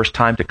the universe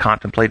time to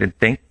contemplate and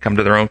think, come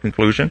to their own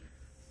conclusion.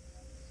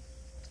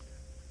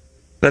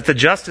 That the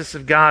justice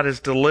of God is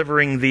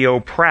delivering the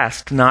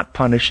oppressed, not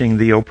punishing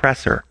the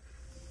oppressor.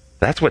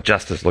 That's what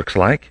justice looks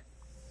like.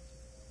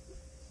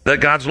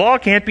 That God's law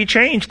can't be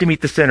changed to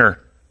meet the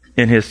sinner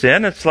in his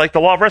sin. It's like the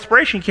law of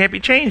respiration can't be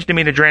changed to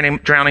meet a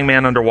drowning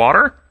man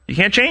underwater. You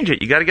can't change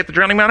it. You got to get the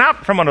drowning man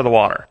out from under the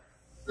water.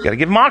 You got to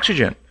give him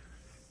oxygen.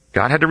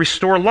 God had to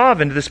restore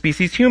love into the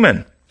species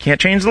human.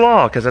 Can't change the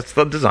law because that's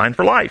the design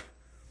for life.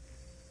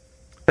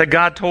 That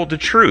God told the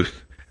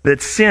truth,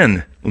 that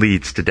sin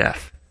leads to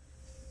death.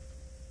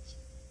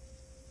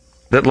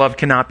 That love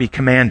cannot be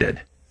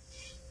commanded,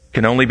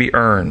 can only be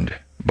earned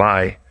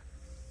by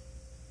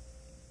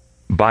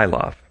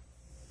love.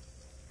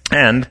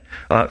 And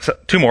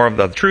two more of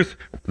the truth,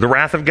 the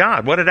wrath of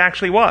God, what it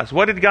actually was.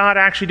 What did God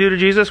actually do to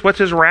Jesus? What's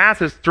his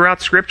wrath? Is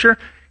throughout Scripture,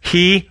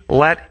 he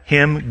let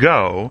him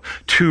go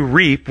to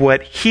reap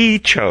what he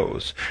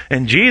chose.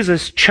 And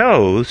Jesus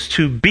chose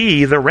to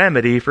be the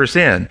remedy for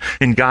sin.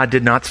 And God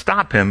did not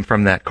stop him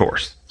from that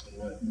course.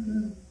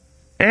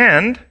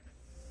 And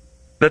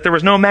that there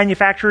was no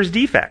manufacturer's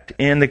defect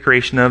in the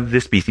creation of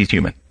the species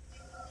human.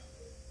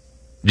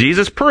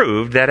 Jesus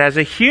proved that as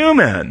a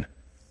human,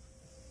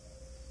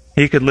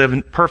 he could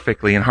live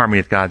perfectly in harmony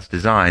with God's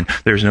design.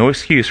 There's no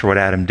excuse for what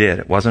Adam did.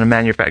 It wasn't a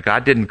manufacturer.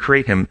 God didn't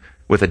create him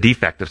with a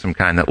defect of some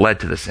kind that led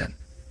to the sin.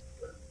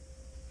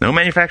 No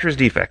manufacturer's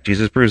defect.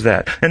 Jesus proves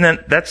that. And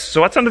then that's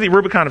under the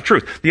Rubicon of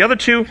truth. The other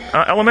two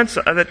elements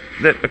that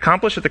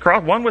accomplished at the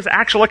cross, one was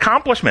actual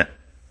accomplishment.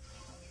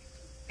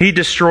 He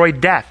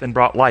destroyed death and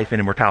brought life and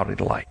immortality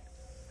to light.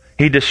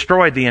 He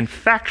destroyed the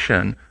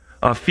infection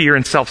of fear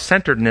and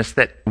self-centeredness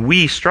that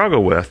we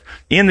struggle with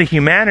in the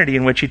humanity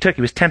in which he took.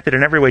 He was tempted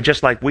in every way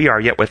just like we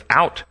are, yet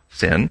without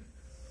sin.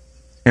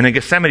 And in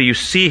Gethsemane, you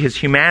see his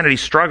humanity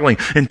struggling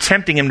and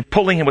tempting him,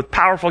 pulling him with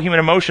powerful human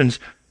emotions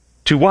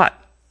to what?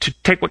 To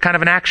take what kind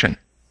of an action?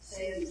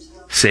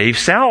 Save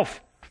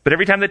self. But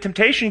every time the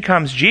temptation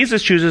comes,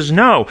 Jesus chooses,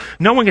 no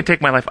one can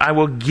take my life. I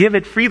will give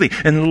it freely.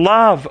 And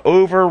love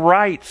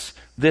overwrites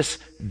this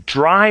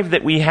drive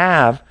that we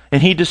have,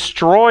 and he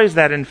destroys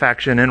that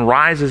infection and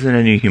rises in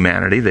a new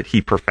humanity that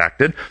he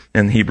perfected.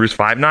 And Hebrews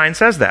 5:9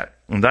 says that.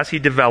 And thus he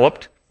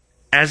developed,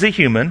 as a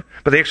human,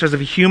 by the exercise of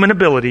human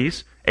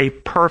abilities, a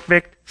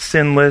perfect,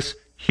 sinless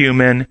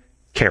human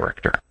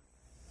character.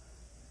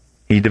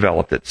 He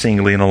developed it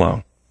singly and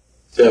alone.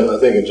 Tim, I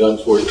think in John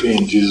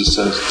 14, Jesus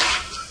says,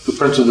 the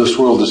prince of this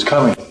world is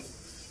coming,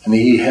 and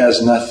he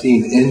has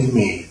nothing in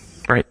me.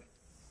 Right.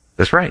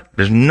 That's right.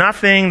 There's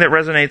nothing that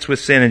resonates with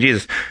sin in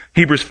Jesus.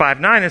 Hebrews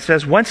 5:9, it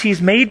says, once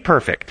he's made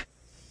perfect,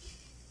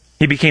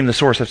 he became the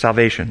source of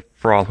salvation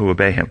for all who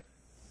obey him.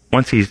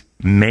 Once he's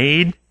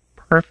made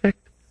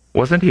perfect,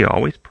 wasn't he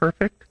always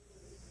perfect?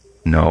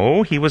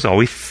 No, he was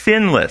always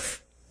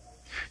sinless.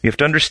 You have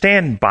to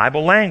understand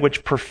Bible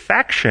language.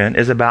 Perfection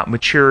is about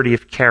maturity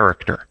of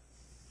character.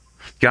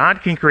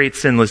 God can create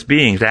sinless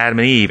beings, Adam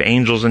and Eve,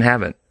 angels in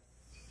heaven.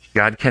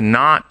 God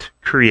cannot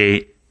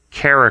create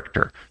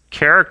character.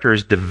 Character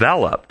is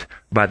developed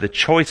by the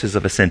choices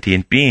of a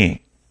sentient being.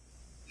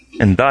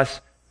 And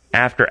thus,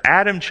 after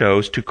Adam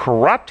chose to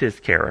corrupt his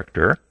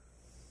character,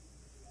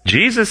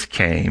 Jesus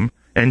came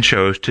and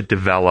chose to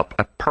develop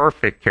a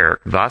perfect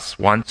character. Thus,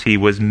 once he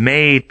was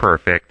made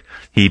perfect,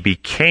 he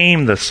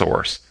became the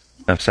source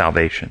of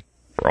salvation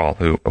for all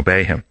who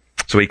obey him.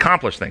 So he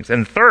accomplished things.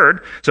 And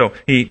third, so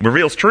he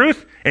reveals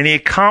truth and he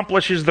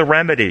accomplishes the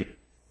remedy.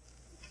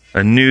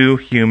 A new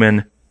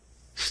human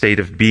state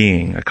of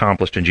being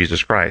accomplished in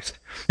Jesus Christ.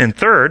 And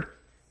third,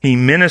 he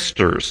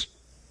ministers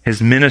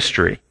his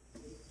ministry.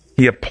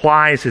 He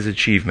applies his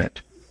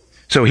achievement.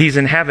 So he's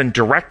in heaven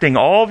directing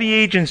all the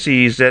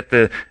agencies at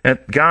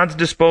God's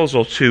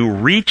disposal to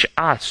reach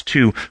us,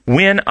 to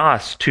win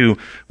us, to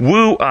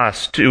woo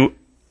us, to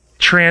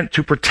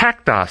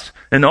protect us,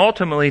 and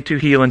ultimately to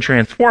heal and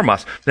transform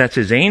us. That's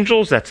his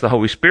angels, that's the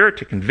Holy Spirit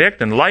to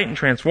convict, enlighten,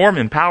 transform,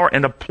 empower,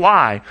 and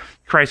apply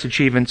Christ's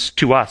achievements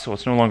to us. So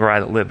it's no longer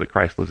I that live, but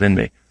Christ lives in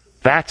me.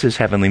 That's his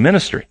heavenly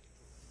ministry.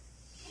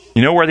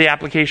 You know where the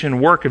application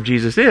and work of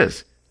Jesus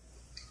is?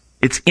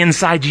 It's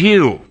inside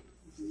you.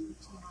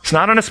 It's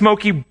not in a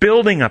smoky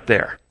building up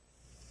there.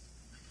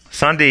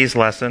 Sunday's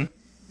lesson,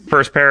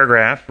 first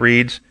paragraph,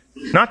 reads,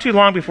 not too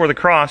long before the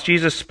cross,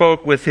 Jesus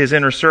spoke with his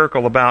inner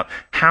circle about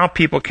how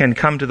people can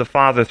come to the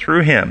Father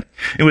through him.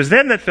 It was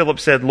then that Philip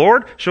said,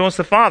 Lord, show us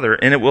the Father,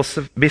 and it will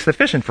be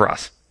sufficient for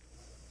us.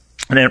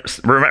 And it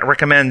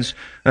recommends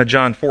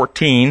John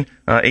 14,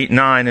 8,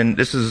 9, and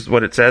this is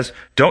what it says.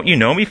 Don't you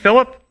know me,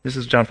 Philip? This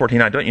is John 14,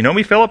 9. Don't you know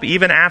me, Philip,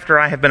 even after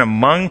I have been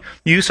among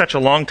you such a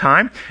long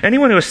time?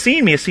 Anyone who has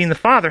seen me has seen the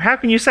Father. How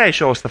can you say,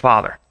 show us the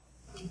Father?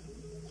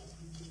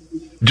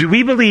 Do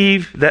we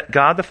believe that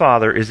God the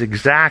Father is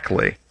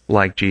exactly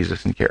like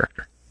Jesus in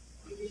character?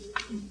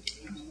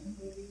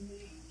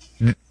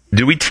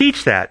 Do we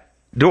teach that?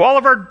 Do all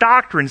of our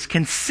doctrines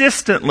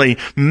consistently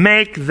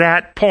make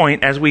that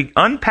point as we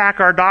unpack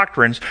our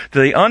doctrines? Do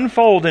they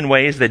unfold in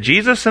ways that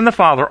Jesus and the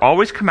Father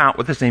always come out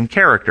with the same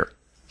character?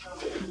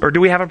 Or do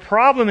we have a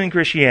problem in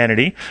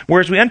Christianity where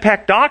as we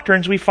unpack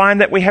doctrines, we find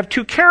that we have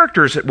two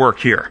characters at work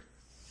here?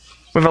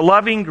 We have a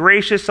loving,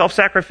 gracious,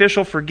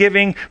 self-sacrificial,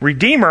 forgiving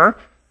Redeemer,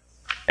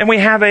 and we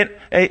have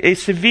a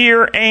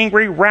severe,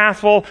 angry,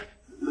 wrathful,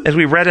 as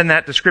we read in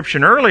that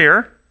description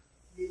earlier,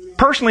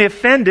 personally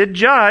offended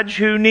judge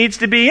who needs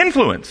to be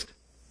influenced.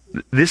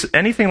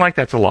 Anything like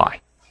that's a lie.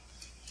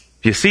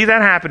 If you see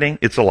that happening,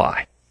 it's a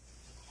lie.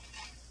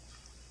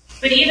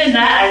 But even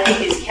that, I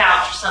think, is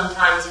couched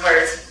sometimes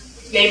where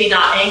it's maybe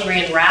not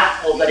angry and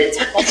wrathful, but it's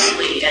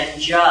holy and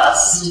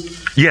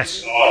just.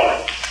 Yes.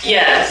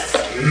 Yes.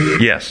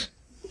 Yes.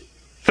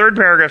 Third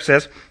paragraph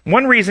says,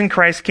 one reason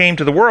Christ came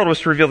to the world was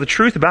to reveal the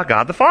truth about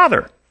God the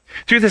Father.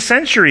 Through the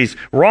centuries,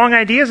 wrong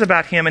ideas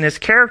about him and his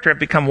character have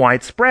become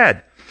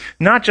widespread,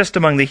 not just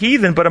among the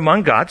heathen, but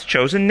among God's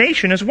chosen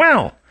nation as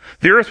well.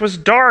 The earth was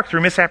dark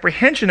through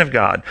misapprehension of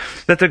God,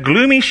 that the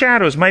gloomy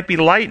shadows might be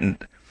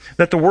lightened,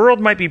 that the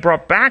world might be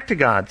brought back to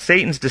God.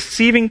 Satan's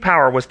deceiving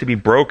power was to be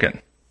broken.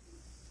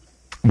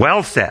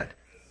 Well said.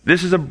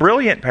 This is a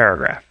brilliant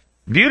paragraph.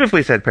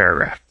 Beautifully said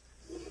paragraph.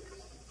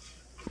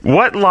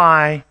 What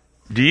lie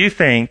do you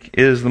think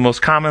is the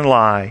most common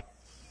lie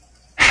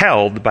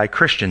held by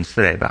Christians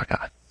today about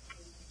God?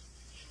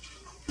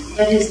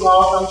 That his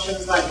law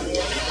functions like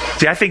this.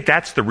 See, I think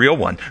that's the real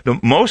one.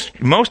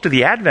 Most of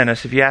the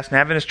Adventists, if you ask an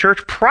Adventist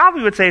church,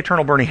 probably would say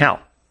eternal burning hell.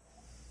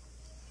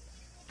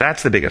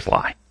 That's the biggest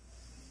lie.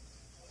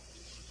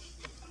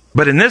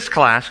 But in this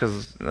class,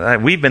 because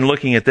we've been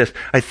looking at this,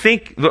 I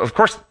think, of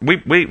course,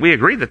 we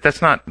agree that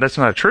that's not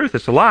a truth,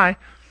 it's a lie.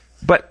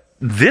 But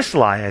this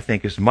lie, I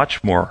think, is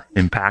much more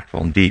impactful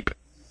and deep.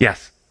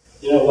 Yes?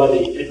 You know, what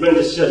the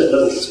Adventist Church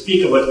doesn't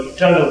speak about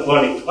eternal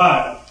burning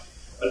fire,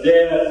 but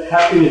they're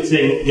happy with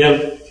saying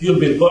you'll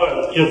be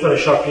burned even for a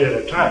short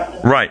period of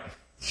time. Right.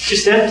 It's the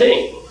same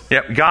thing.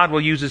 Yep. God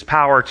will use his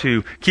power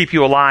to keep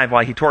you alive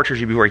while he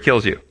tortures you before he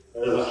kills you.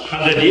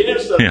 100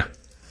 years? Yeah.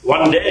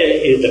 One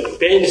day, the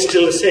pain is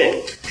still the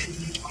same.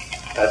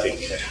 I think.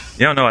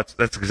 No,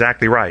 that's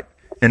exactly right.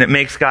 And it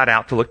makes God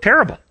out to look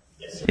terrible.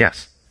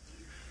 Yes.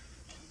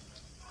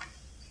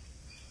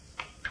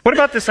 What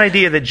about this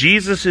idea that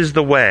Jesus is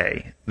the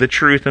way, the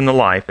truth, and the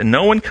life, and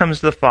no one comes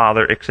to the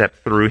Father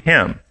except through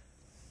him?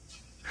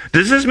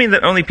 Does this mean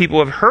that only people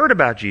who have heard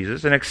about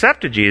Jesus and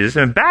accepted Jesus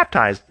and been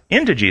baptized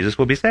into Jesus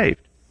will be saved?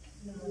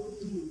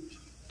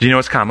 Do you know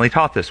it's commonly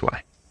taught this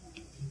way?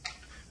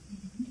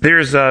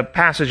 There's a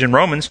passage in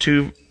Romans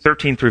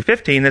 2:13 through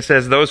 15 that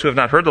says, those who have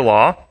not heard the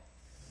law,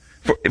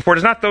 for it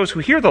is not those who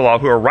hear the law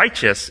who are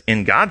righteous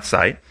in God's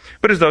sight,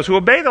 but it is those who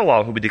obey the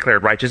law who will be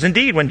declared righteous.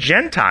 Indeed, when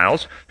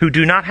Gentiles who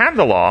do not have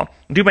the law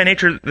do by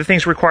nature the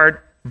things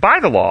required by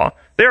the law,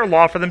 they are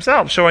law for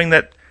themselves, showing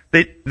that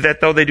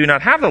though they do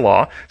not have the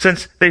law,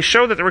 since they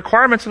show that the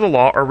requirements of the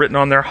law are written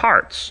on their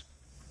hearts.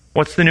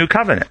 What's the new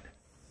covenant?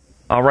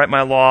 I'll write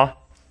my law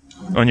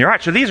on your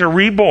heart. So these are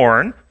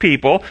reborn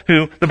people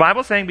who the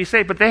Bible's saying be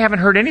saved, but they haven't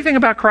heard anything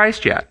about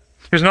Christ yet.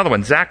 Here's another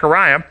one.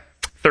 Zechariah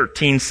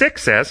 13:6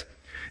 says,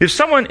 if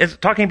someone is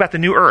talking about the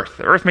new earth,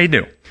 the earth made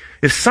new,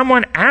 if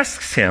someone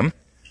asks him,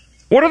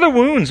 what are the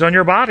wounds on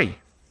your body?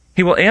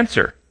 He will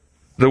answer,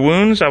 the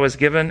wounds I was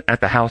given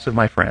at the house of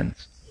my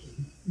friends.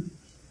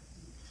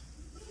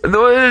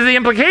 The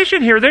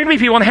implication here, there are going to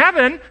be people in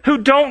heaven who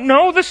don't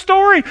know the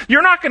story.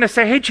 You're not going to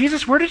say, hey,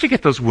 Jesus, where did you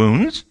get those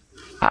wounds?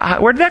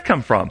 Where did that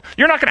come from?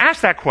 You're not going to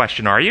ask that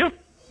question, are you?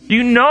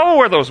 You know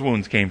where those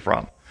wounds came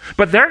from.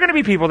 But there are going to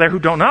be people there who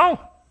don't know.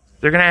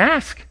 They're going to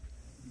ask.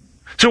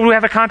 So do we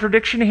have a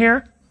contradiction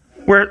here?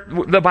 Where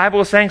the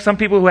Bible is saying some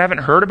people who haven't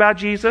heard about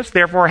Jesus,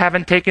 therefore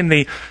haven't taken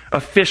the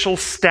official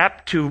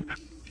step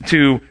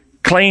to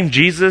claim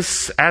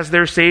Jesus as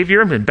their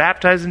Savior and been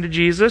baptized into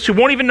Jesus, who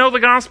won't even know the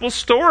gospel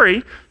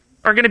story,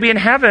 are going to be in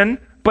heaven,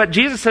 but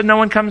Jesus said no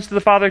one comes to the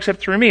Father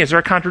except through me. Is there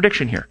a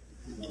contradiction here?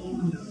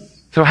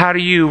 So how do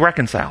you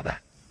reconcile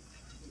that?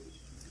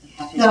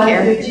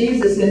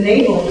 Jesus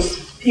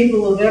enables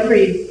people of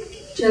every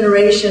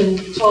generation,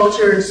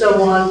 culture, and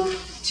so on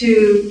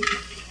to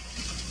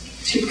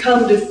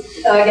come to,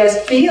 I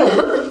guess, feel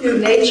through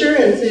nature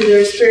and through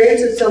their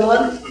experience and so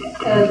on,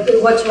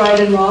 what's right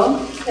and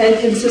wrong, and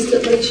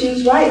consistently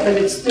choose right. But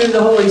it's through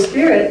the Holy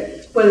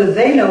Spirit, whether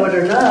they know it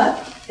or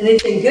not.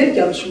 Anything good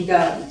comes from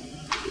God.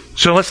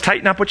 So let's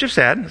tighten up what you've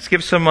said. Let's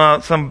give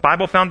some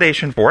Bible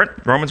foundation for it.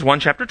 Romans 1,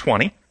 chapter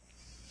 20.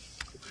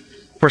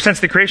 For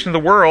since the creation of the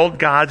world,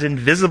 God's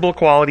invisible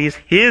qualities,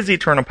 his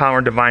eternal power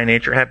and divine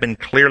nature have been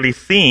clearly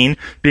seen,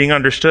 being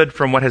understood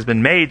from what has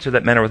been made, so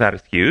that men are without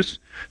excuse.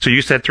 So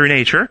you said through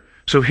nature.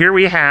 So here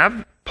we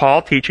have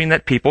Paul teaching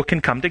that people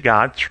can come to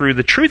God through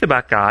the truth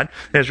about God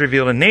as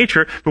revealed in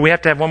nature, but we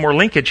have to have one more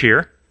linkage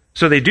here.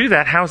 So they do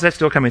that. How is that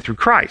still coming through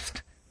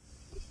Christ?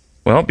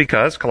 Well,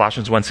 because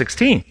Colossians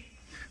 1:16.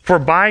 For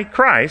by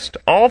Christ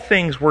all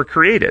things were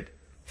created,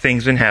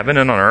 things in heaven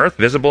and on earth,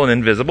 visible and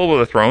invisible,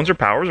 whether thrones or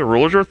powers or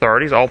rulers or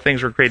authorities, all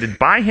things were created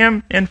by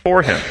him and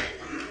for him.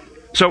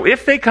 So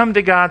if they come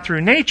to God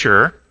through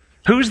nature,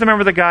 who's the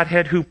member of the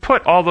Godhead who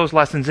put all those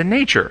lessons in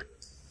nature?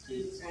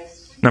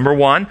 Number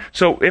one.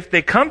 So if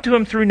they come to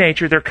him through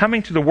nature, they're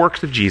coming to the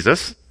works of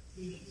Jesus.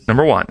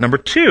 Number one. Number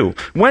two,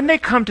 when they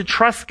come to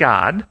trust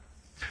God,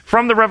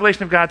 from the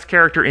revelation of God's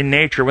character in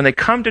nature, when they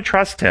come to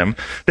trust him,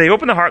 they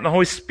open the heart and the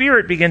Holy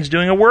Spirit begins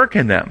doing a work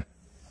in them.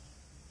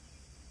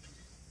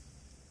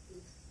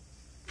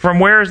 From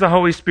where is the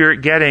Holy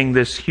Spirit getting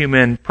this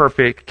human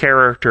perfect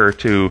character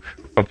to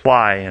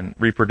apply and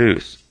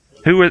reproduce?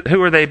 Who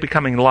are they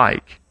becoming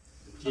like?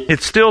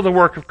 It's still the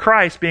work of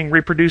Christ being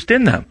reproduced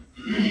in them.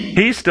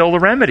 He's still the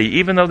remedy,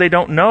 even though they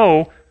don't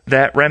know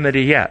that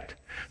remedy yet.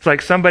 It's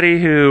like somebody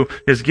who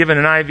is given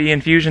an IV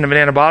infusion of an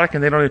antibiotic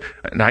and they don't...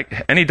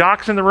 Any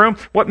docs in the room?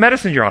 What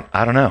medicine you're on?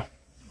 I don't know.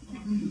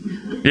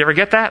 You ever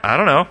get that? I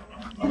don't know.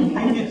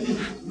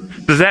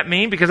 Does that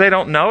mean because they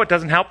don't know it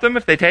doesn't help them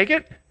if they take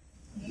it?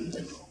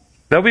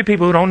 There'll be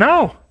people who don't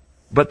know,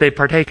 but they've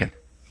partaken.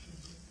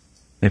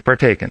 They've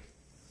partaken.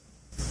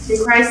 And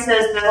Christ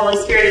says the Holy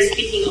Spirit is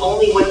speaking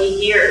only what he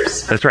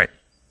hears. That's right.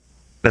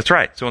 That's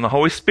right. So in the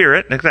Holy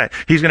Spirit,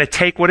 he's going to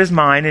take what is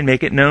mine and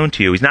make it known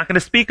to you. He's not going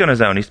to speak on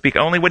his own. He speaks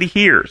only what he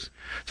hears.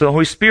 So the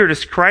Holy Spirit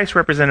is Christ's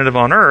representative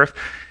on earth.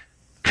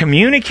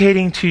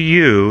 communicating to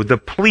you the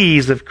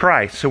pleas of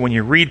Christ. So when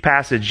you read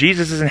passage,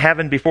 Jesus is in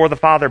heaven before the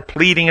Father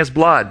pleading his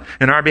blood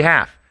in our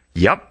behalf.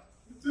 Yep.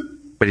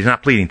 But he's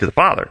not pleading to the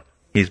Father.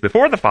 He's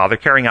before the Father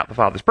carrying out the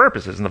Father's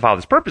purposes. And the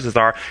Father's purposes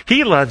are,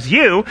 he loves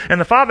you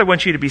and the Father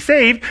wants you to be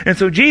saved. And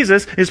so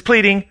Jesus is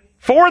pleading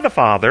for the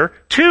Father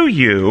to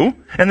you.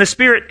 And the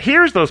Spirit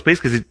hears those pleas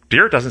because the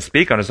Spirit doesn't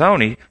speak on his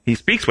own. He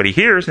speaks what he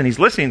hears and he's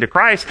listening to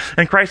Christ.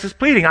 And Christ is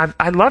pleading,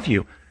 I love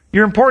you.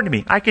 You're important to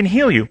me. I can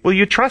heal you. Will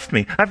you trust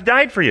me? I've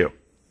died for you.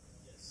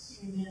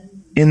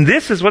 And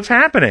this is what's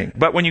happening.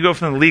 But when you go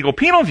from the legal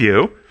penal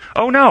view,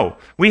 oh no,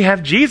 we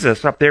have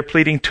Jesus up there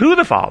pleading to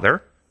the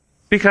Father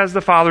because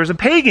the Father is a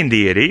pagan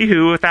deity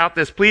who, without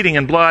this pleading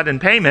and blood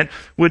and payment,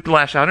 would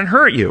lash out and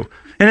hurt you.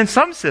 And in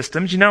some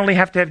systems, you not only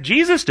have to have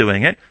Jesus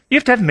doing it, you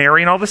have to have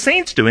Mary and all the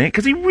saints doing it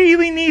because he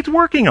really needs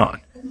working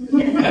on.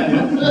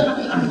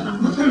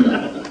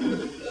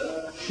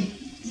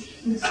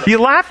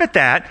 You laugh at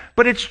that,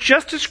 but it's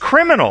just as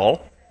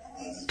criminal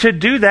to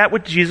do that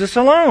with Jesus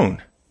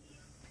alone.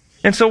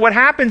 And so what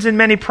happens in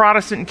many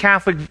Protestant and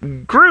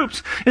Catholic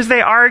groups is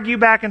they argue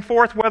back and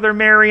forth whether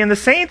Mary and the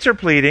saints are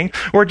pleading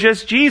or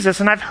just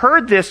Jesus. And I've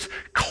heard this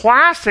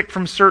classic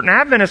from certain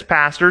Adventist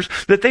pastors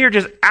that they are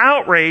just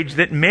outraged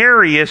that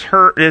Mary is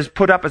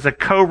put up as a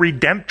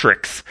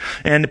co-redemptrix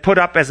and put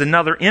up as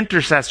another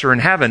intercessor in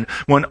heaven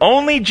when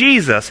only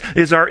Jesus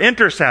is our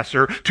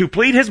intercessor to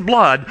plead his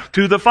blood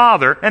to the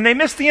Father. And they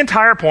miss the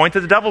entire point that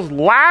the devil's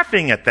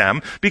laughing at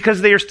them because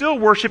they are still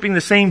worshiping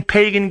the same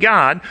pagan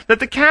God that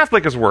the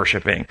Catholic is worshiping.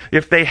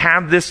 If they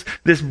have this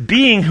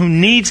being who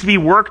needs to be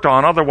worked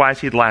on, otherwise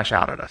he'd lash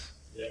out at us.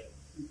 Yeah.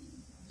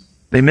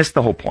 They missed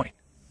the whole point.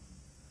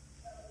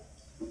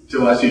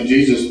 So I see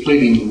Jesus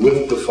pleading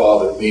with the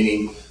Father,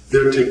 meaning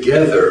they're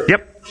together,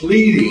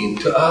 pleading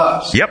to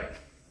us. Yep.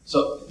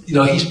 So,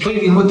 he's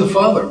pleading with the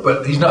Father,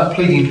 but he's not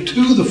pleading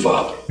to the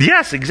Father.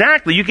 Yes,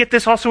 exactly. You get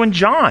this also in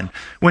John,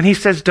 when he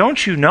says,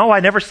 don't you know I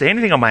never say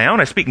anything on my own?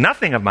 I speak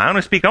nothing of my own. I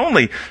speak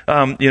only,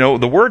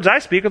 the words I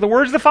speak are the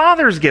words the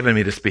Father has given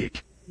me to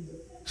speak.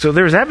 So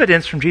there's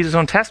evidence from Jesus'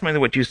 own testimony that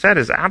what you said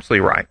is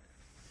absolutely right.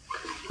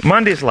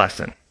 Monday's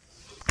lesson.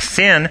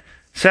 Sin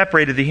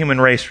separated the human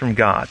race from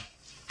God.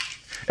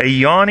 A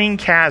yawning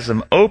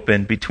chasm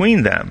opened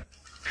between them.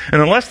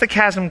 And unless the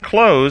chasm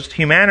closed,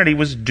 humanity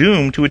was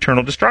doomed to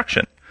eternal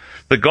destruction.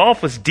 The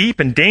gulf was deep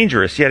and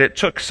dangerous, yet it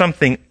took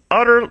something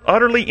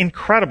utterly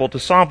incredible to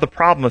solve the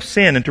problem of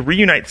sin and to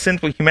reunite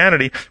sinful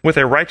humanity with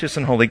a righteous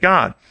and holy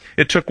God.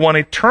 It took one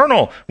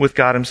eternal with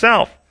God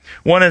himself,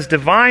 one as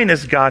divine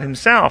as God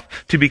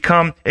himself, to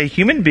become a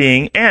human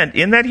being and,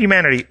 in that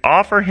humanity,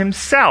 offer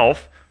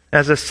himself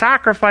as a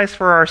sacrifice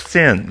for our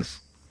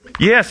sins.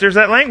 Yes, there's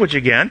that language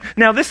again.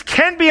 Now, this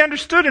can be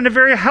understood in a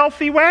very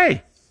healthy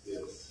way.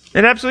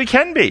 It absolutely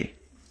can be.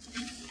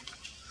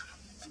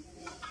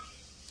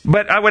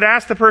 But I would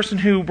ask the person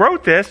who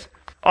wrote this,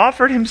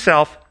 offered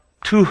himself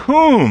to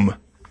whom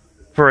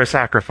for a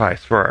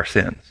sacrifice for our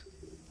sins?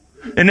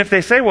 And if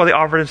they say, well, he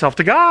offered himself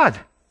to God.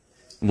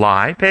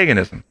 Lie,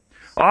 paganism.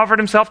 Offered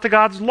himself to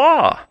God's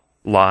law.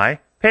 Lie,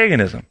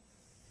 paganism.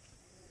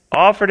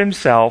 Offered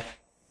himself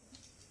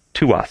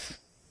to us.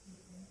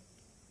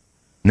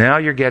 Now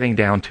you're getting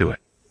down to it.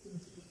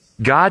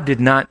 God did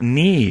not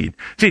need...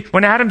 See,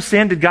 when Adam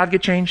sinned, did God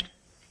get changed?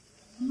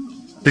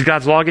 Did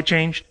God's law get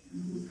changed?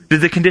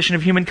 Did the condition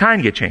of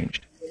humankind get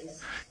changed?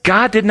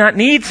 God did not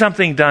need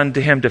something done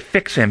to him to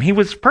fix him. He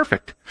was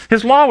perfect.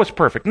 His law was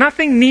perfect.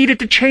 Nothing needed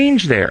to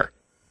change there.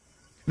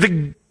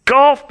 The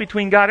gulf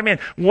between God and man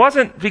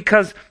wasn't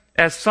because,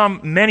 as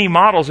many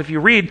models, if you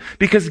read,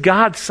 because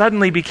God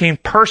suddenly became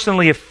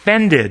personally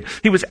offended.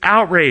 He was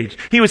outraged.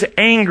 He was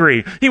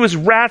angry. He was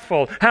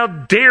wrathful. How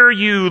dare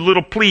you,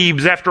 little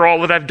plebes, after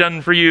all that I've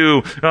done for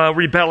you,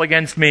 rebel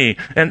against me?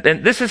 And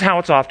this is how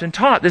it's often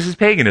taught. This is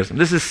paganism.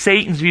 This is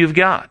Satan's view of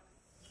God.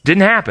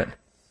 Didn't happen.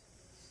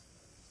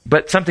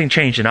 But something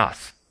changed in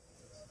us.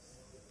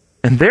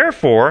 And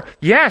therefore,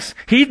 yes,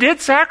 he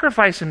did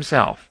sacrifice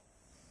himself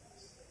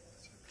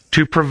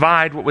to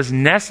provide what was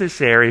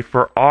necessary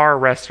for our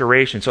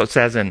restoration. So it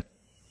says in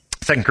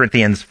 2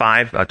 Corinthians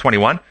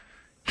 5:21,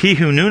 he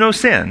who knew no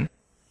sin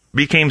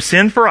became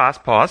sin for us,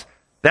 pause,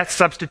 that's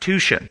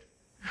substitution.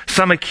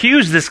 Some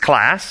accuse this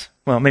class,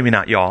 well, maybe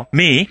not y'all,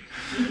 me,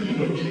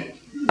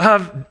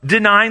 of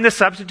denying the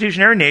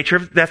substitutionary nature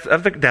of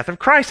the death of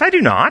Christ. I do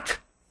not.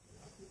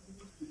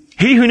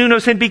 He who knew no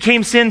sin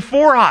became sin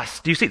for us.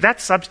 Do you see?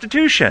 That's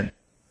substitution.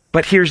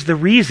 But here's the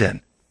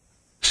reason.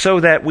 So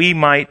that we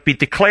might be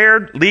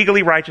declared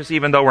legally righteous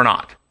even though we're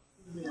not.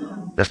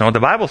 That's not what the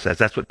Bible says.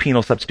 That's what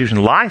penal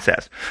substitution lie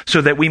says.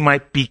 So that we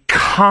might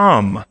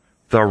become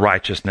the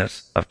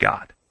righteousness of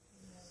God.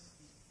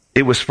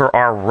 It was for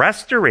our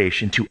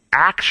restoration to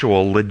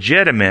actual,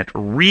 legitimate,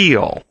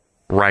 real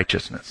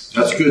righteousness.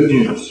 That's good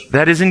news.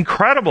 That is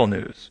incredible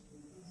news.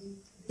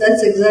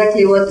 That's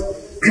exactly what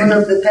one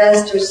of the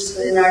pastors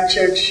in our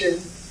church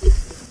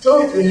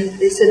told me.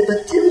 They said,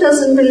 but Tim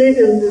doesn't believe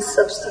in the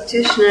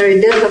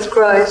substitutionary death of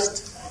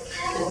Christ.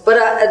 But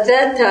at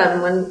that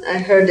time, when I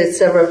heard it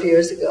several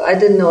years ago, I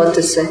didn't know what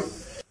to say.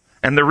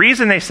 And the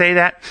reason they say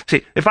that,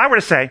 see, if I were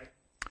to say,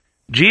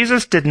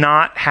 Jesus did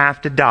not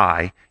have to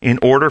die in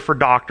order for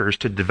doctors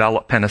to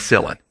develop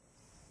penicillin.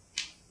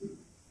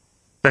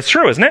 That's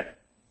true, isn't it?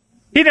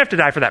 He didn't have to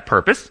die for that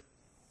purpose.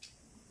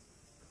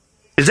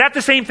 Is that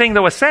the same thing,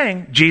 though, as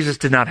saying Jesus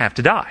did not have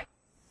to die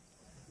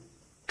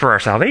for our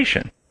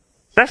salvation?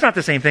 That's not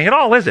the same thing at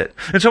all, is it?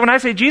 And so when I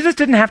say Jesus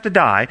didn't have to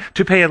die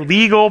to pay a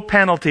legal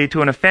penalty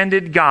to an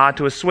offended God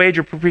to assuage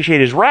or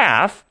propitiate his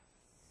wrath,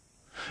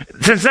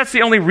 since that's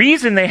the only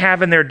reason they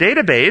have in their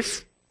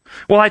database,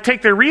 well, I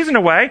take their reason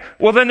away.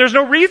 Well, then there's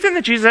no reason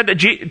that Jesus had to,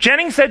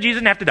 Jennings said Jesus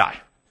didn't have to die.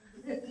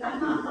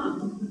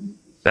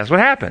 That's what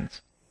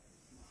happens.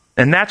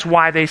 And that's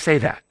why they say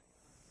that.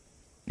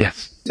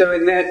 Yes. So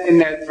in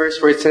that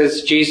verse where it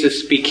says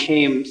Jesus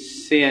became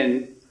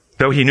sin,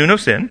 though he knew no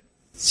sin.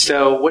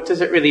 So what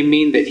does it really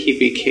mean that he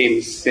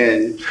became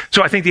sin?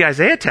 So I think the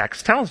Isaiah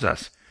text tells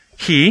us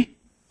he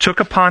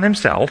took upon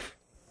himself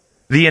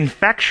the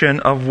infection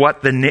of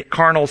what the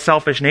carnal,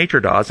 selfish nature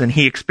does, and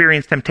he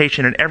experienced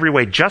temptation in every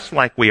way just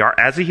like we are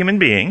as a human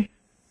being.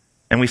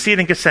 And we see it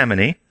in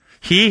Gethsemane.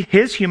 He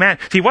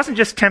wasn't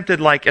just tempted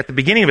like at the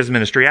beginning of his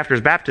ministry after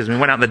his baptism. He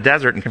went out in the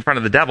desert and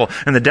confronted the devil,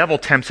 and the devil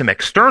tempts him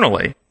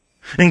externally.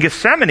 In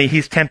Gethsemane,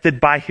 he's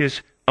tempted by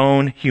his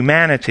own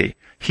humanity.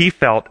 He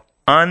felt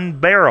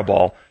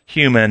unbearable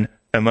human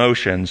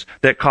emotions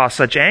that cause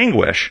such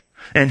anguish.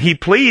 And he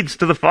pleads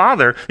to the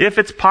Father, if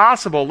it's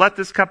possible, let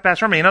this cup pass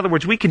from me. In other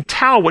words, we can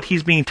tell what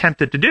he's being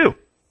tempted to do.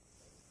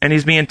 And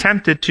he's being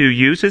tempted to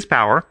use his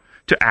power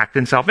to act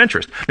in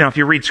self-interest. Now, if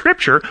you read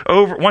Scripture,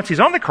 once he's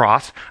on the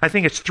cross, I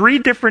think it's 3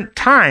 different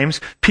times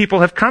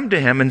people have come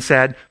to him and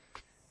said,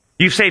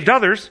 you've saved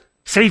others,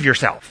 save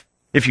yourself.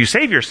 If you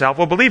save yourself,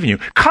 we'll believe in you.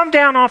 Come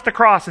down off the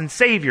cross and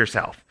save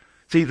yourself.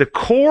 See, the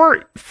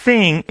core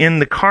thing in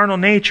the carnal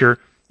nature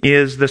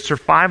is the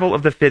survival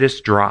of the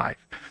fittest drive.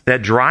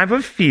 That drive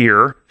of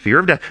fear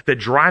of death, that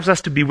drives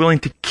us to be willing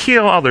to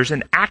kill others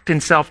and act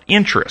in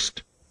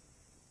self-interest.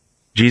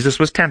 Jesus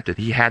was tempted.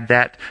 He had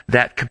that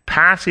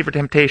capacity for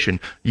temptation.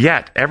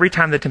 Yet, every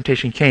time the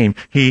temptation came,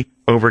 he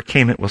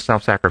overcame it with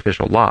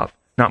self-sacrificial love.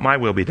 Not my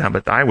will be done,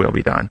 but thy will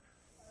be done.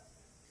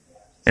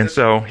 And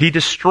so he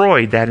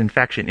destroyed that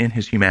infection in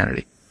his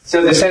humanity.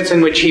 So the sense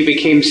in which he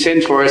became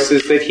sin for us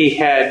is that he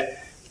had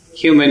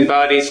human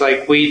bodies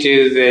like we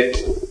do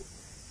that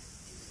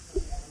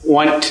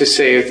want to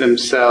save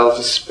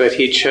themselves, but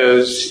he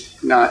chose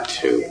not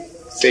to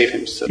save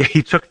himself. Yeah,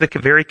 he took the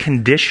very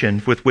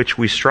condition with which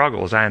we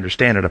struggle, as I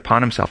understand it,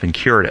 upon himself and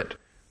cured it.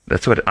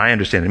 That's what I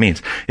understand it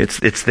means.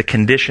 It's the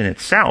condition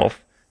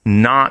itself,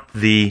 not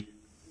the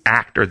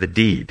act or the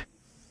deed.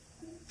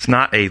 It's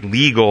not a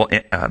legal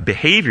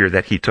behavior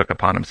that he took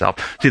upon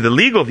himself. See, the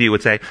legal view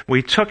would say, well,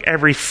 he took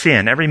every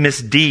sin, every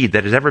misdeed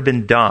that has ever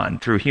been done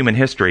through human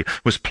history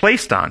was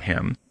placed on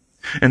him.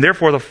 And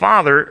therefore the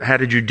Father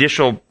had a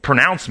judicial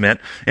pronouncement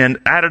and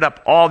added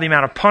up all the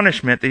amount of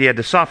punishment that he had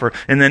to suffer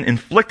and then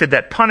inflicted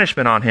that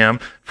punishment on him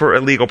for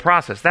a legal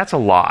process. That's a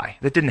lie.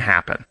 That didn't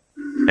happen.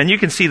 And you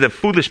can see the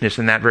foolishness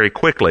in that very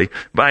quickly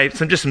by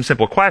some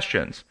simple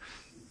questions.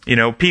 You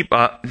know,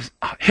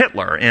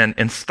 Hitler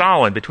and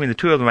Stalin, between the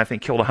two of them, I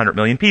think, killed 100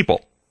 million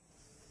people.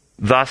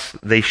 Thus,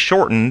 they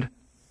shortened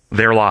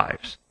their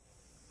lives.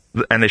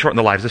 And they shortened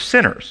the lives of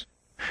sinners.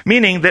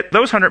 Meaning that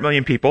those 100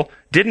 million people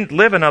didn't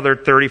live another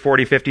 30,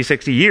 40, 50,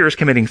 60 years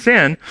committing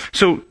sin.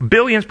 So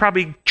billions,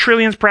 probably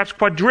trillions, perhaps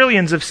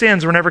quadrillions of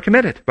sins were never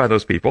committed by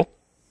those people.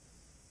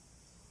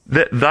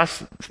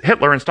 Thus,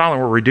 Hitler and Stalin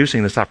were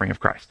reducing the suffering of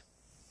Christ.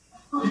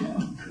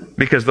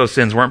 Because those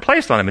sins weren't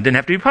placed on them and didn't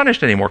have to be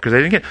punished anymore because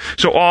they didn't get.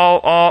 So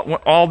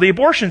all the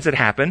abortions that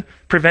happen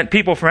prevent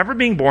people from ever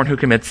being born who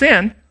commit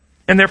sin,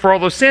 and therefore all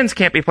those sins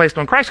can't be placed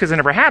on Christ because they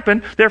never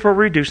happened, therefore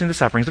reducing the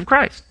sufferings of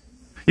Christ.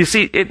 You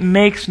see, it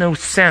makes no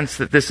sense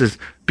that this is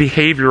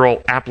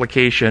behavioral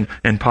application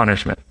and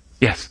punishment.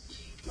 Yes?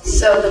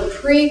 So the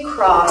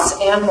pre-cross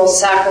animal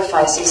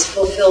sacrifices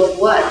fulfilled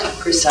what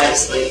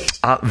precisely?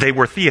 They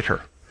were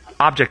theater,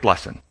 object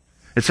lesson.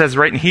 It says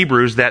right in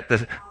Hebrews that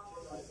the...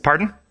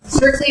 Pardon?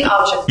 Strictly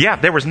object. Yeah,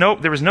 there was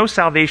no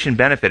salvation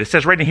benefit. It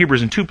says right in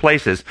Hebrews in 2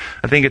 places.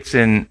 I think it's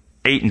in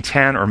 8 and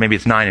 10, or maybe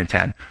it's 9 and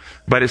 10.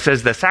 But it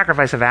says the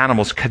sacrifice of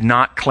animals could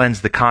not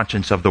cleanse the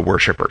conscience of the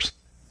worshipers.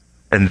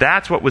 And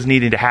that's what was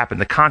needing to happen.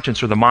 The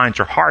conscience or the minds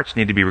or hearts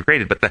needed to be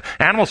recreated. But the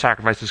animal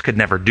sacrifices could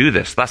never do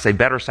this. Thus, a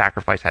better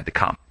sacrifice had to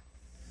come.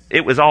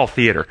 It was all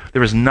theater.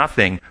 There was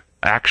nothing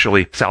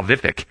actually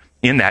salvific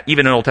in that,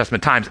 even in Old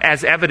Testament times,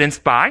 as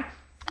evidenced by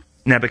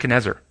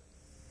Nebuchadnezzar.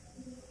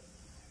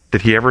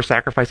 Did he ever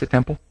sacrifice a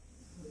temple?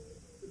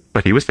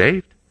 But he was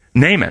saved.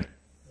 Naaman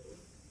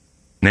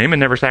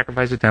never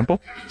sacrificed a temple.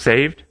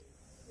 Saved.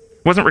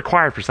 Wasn't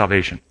required for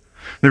salvation.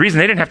 The reason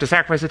they didn't have to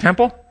sacrifice a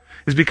temple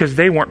is because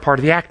they weren't part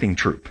of the acting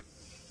troupe.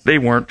 They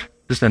weren't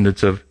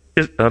descendants of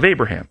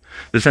Abraham.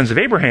 The descendants of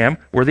Abraham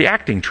were the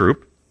acting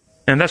troupe,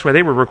 and that's why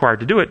they were required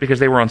to do it, because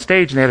they were on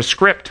stage and they had a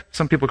script.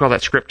 Some people call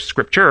that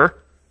scripture.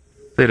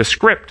 They had a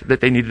script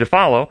that they needed to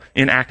follow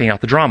in acting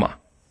out the drama.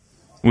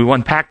 We will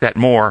unpack that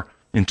more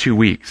in 2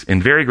 weeks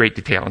in very great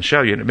detail and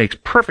show you. And it makes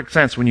perfect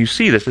sense when you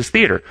see this as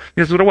theater.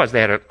 This is what it was.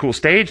 They had a cool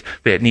stage.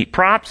 They had neat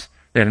props.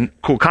 They had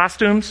cool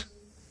costumes.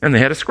 And they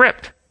had a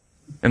script.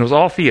 And it was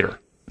all theater.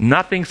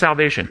 Nothing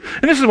salvation.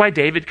 And this is why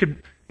David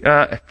could...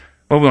 well,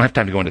 we don't have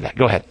time to go into that.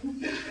 Go ahead.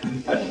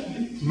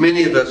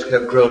 Many of us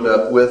have grown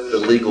up with the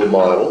legal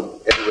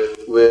model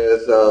and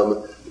with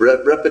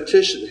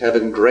repetition, have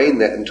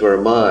ingrained that into our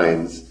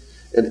minds.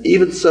 And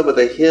even some of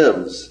the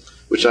hymns,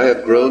 which I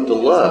have grown to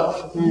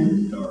love,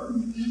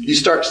 you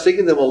start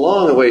singing them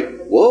along and wait,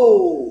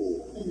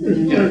 whoa,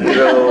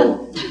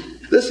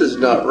 this is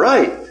not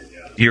right.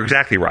 You're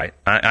exactly right.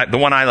 The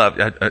one I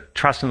love,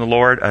 trust in the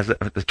Lord,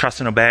 trust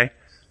and obey.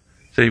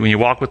 So when you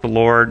walk with the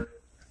Lord,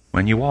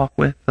 when you walk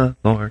with the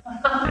Lord,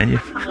 and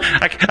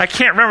I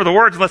can't remember the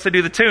words unless I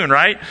do the tune,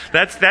 right?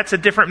 That's a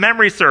different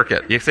memory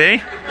circuit. You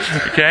see?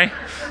 Okay.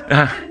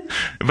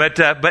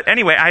 But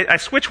anyway, I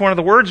switch one of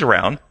the words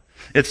around.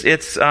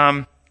 It's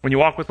when you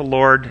walk with the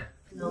Lord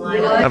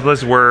of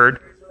His word,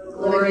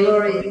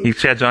 He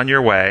sheds on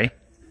your way.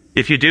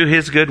 If you do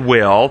His good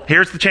will,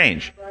 here's the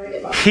change.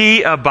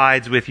 He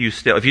abides with you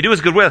still. If you do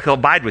His good will, He'll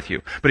abide with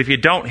you. But if you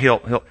don't,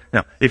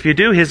 no. If you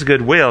do His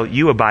good will,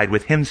 you abide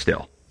with Him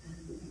still.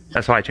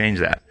 That's why I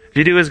changed that. If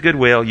you do His good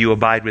will, you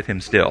abide with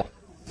Him still.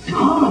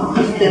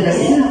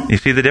 You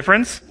see the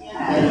difference?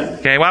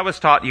 Okay, well, I was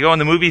taught you go in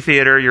the movie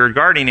theater, your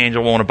guardian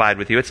angel won't abide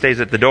with you. It stays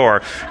at the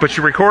door. But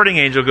your recording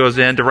angel goes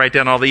in to write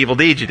down all the evil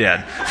deeds you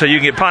did. So you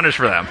can get punished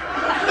for them.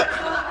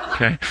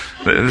 Okay?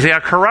 See how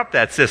corrupt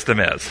that system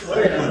is?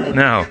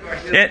 No.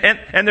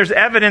 And there's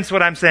evidence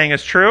what I'm saying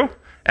is true.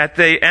 At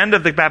the end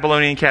of the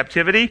Babylonian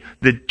captivity,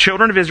 the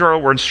children of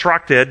Israel were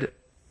instructed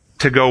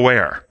to go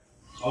where?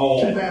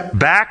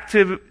 Back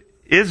to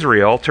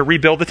Israel to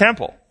rebuild the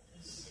temple.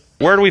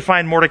 Where do we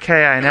find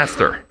Mordecai and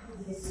Esther?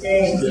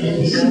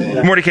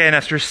 Mordecai and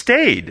Esther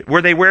stayed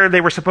where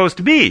they were supposed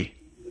to be.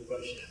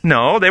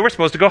 No, they were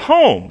supposed to go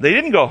home. They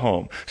didn't go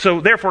home.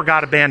 So therefore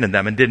God abandoned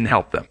them and didn't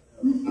help them.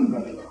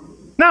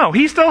 No,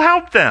 He still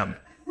helped them,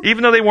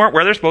 even though they weren't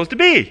where they're supposed to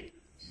be.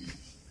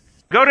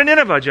 Go to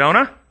Nineveh,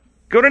 Jonah.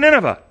 Go to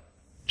Nineveh.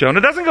 Jonah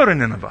doesn't go to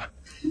Nineveh.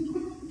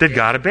 Did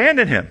God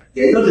abandon him?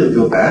 Daniel didn't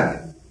go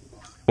back.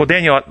 Well,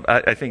 Daniel,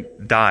 I think,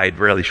 died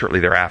really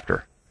shortly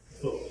thereafter.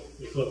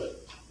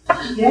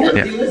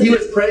 Yeah. He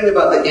was praying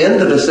about the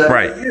end of the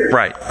 70 years.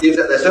 Right. He was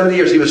at the 70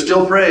 years. He was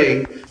still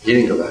praying. He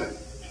didn't go back.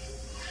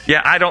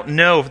 Yeah, I don't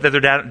know if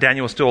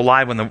Daniel was still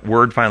alive when the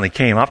word finally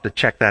came. I'll have to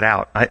check that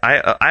out.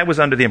 I was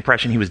under the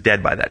impression he was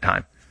dead by that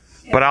time.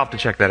 But I'll have to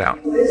check that out.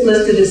 It's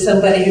listed as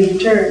somebody who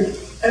returned.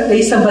 At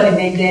least somebody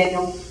named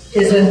Daniel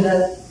is in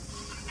the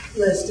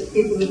list of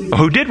people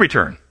who did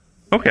return.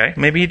 Okay,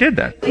 maybe he did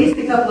that. At least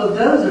a couple of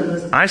those are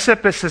listed. I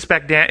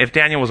suspect if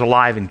Daniel was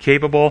alive and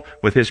capable,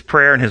 with his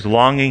prayer and his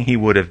longing, he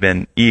would have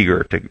been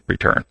eager to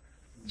return.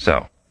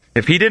 So,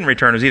 if he didn't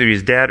return, it was either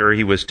he's dead or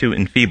he was too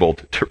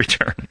enfeebled to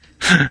return.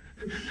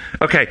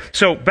 Okay,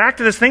 so back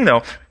to this thing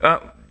though.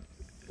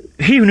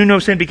 He who knew no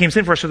sin became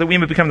sin for us so that we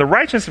may become the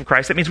righteousness of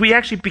Christ. That means we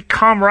actually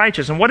become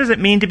righteous. And what does it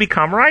mean to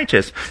become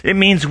righteous? It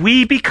means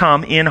we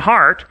become in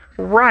heart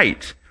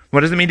right. What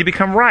does it mean to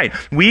become right?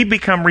 We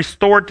become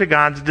restored to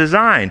God's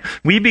design.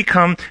 We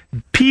become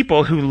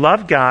people who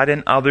love God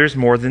and others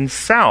more than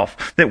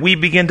self. That we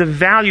begin to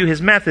value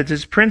His methods,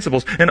 His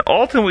principles, and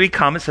ultimately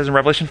come, it says in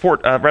Revelation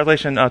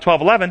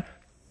 12:11,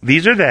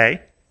 these are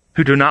they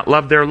who do not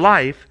love their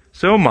life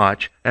so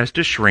much as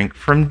to shrink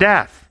from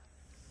death.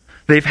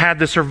 They've had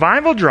the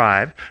survival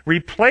drive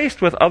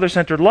replaced with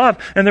other-centered love,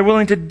 and they're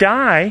willing to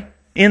die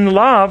in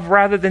love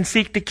rather than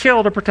seek to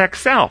kill to protect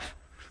self.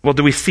 Well,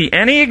 do we see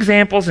any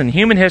examples in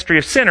human history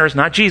of sinners,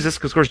 not Jesus,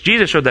 because of course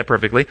Jesus showed that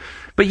perfectly,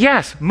 but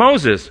yes,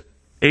 Moses,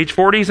 age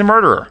 40, he's a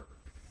murderer.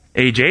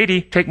 Age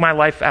 80, take my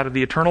life out of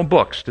the eternal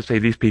books to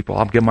save these people.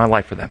 I'll give my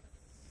life for them.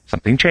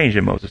 Something changed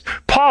in Moses.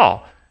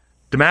 Paul,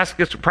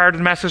 prior to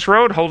Damascus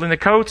Road, holding the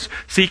coats,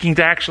 seeking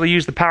to actually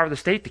use the power of the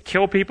state to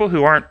kill people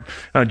who aren't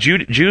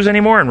Jews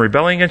anymore and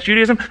rebelling against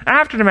Judaism.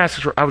 After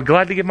Damascus Road, I would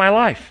gladly give my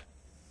life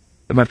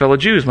that my fellow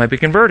Jews might be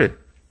converted.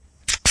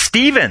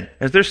 Stephen,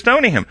 as they're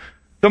stoning him.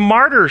 The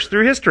martyrs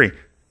through history.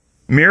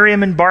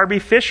 Miriam and Barbie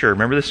Fisher.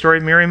 Remember the story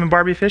of Miriam and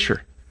Barbie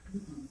Fisher?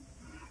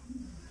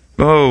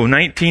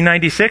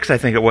 1996, I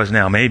think it was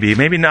now,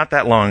 maybe not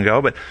that long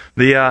ago, but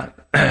the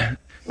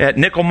at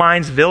Nickel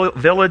Mines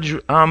Village,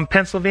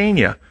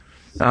 Pennsylvania.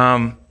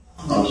 The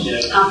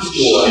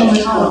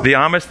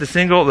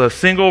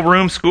single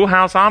room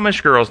schoolhouse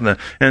Amish girls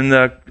and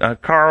the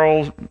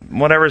Carl,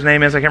 whatever his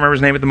name is, I can't remember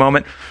his name at the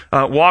moment,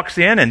 walks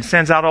in and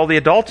sends out all the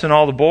adults and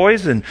all the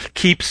boys and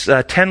keeps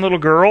 10 little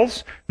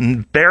girls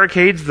and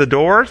barricades the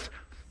doors.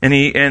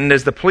 And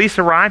as the police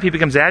arrive, he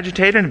becomes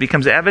agitated and it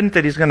becomes evident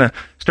that he's going to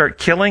start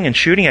killing and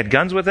shooting at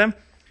guns with them.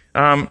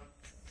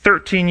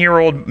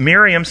 13-year-old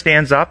Miriam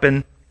stands up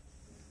and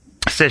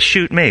says,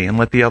 "Shoot me and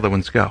let the other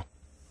ones go."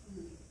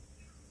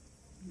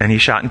 And he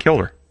shot and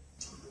killed her.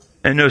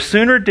 And no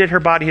sooner did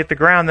her body hit the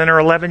ground than her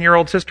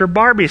 11-year-old sister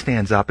Barbie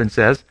stands up and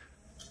says,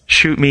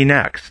 "Shoot me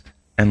next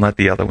and let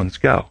the other ones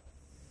go."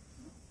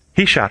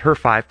 He shot her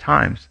 5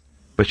 times,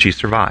 but she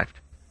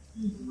survived.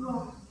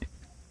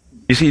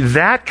 You see,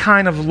 that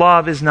kind of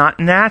love is not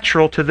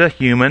natural to the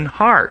human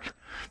heart.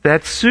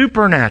 That's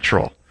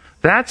supernatural.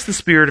 That's the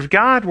Spirit of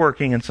God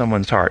working in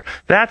someone's heart.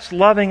 That's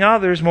loving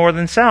others more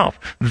than self.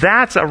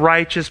 That's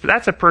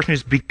a person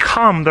who's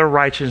become the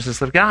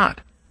righteousness of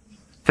God.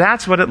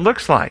 That's what it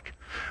looks like.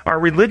 Our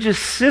religious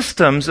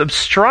systems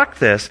obstruct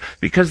this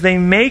because they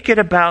make it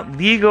about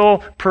legal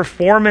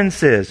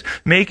performances,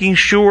 making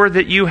sure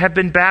that you have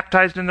been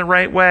baptized in the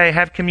right way,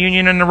 have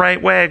communion in the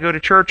right way, go to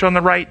church on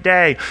the right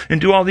day,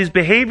 and do all these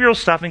behavioral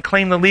stuff and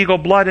claim the legal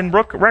blood in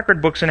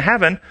record books in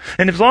heaven.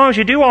 And as long as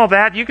you do all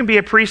that, you can be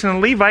a priest and a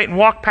Levite and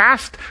walk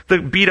past the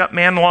beat-up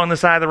man along the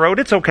side of the road.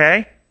 It's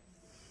okay.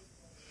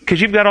 Because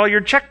you've got all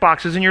your check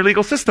boxes in your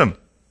legal system.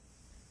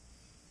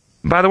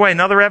 By the way,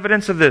 another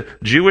evidence of the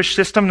Jewish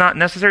system not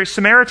necessary,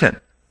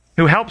 Samaritan,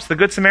 who helps the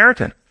Good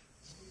Samaritan.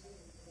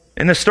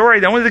 In the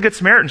story, only the Good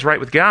Samaritan's right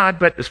with God,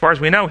 but as far as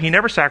we know, he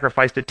never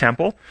sacrificed at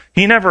temple.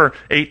 He never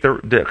ate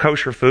the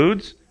kosher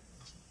foods.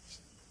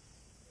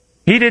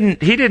 He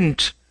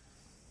didn't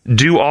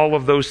do all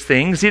of those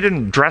things. He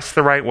didn't dress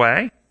the right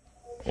way.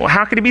 Well,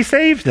 how could he be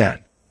saved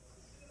then?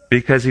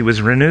 Because he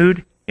was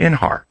renewed in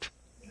heart.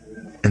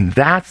 And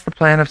that's the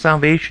plan of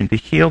salvation, to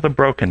heal the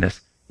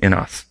brokenness in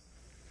us.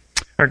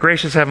 Our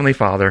gracious Heavenly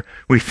Father,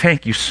 we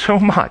thank you so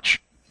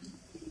much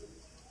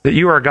that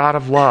you are a God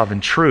of love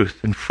and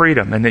truth and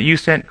freedom, and that you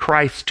sent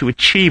Christ to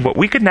achieve what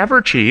we could never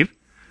achieve,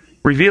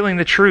 revealing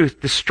the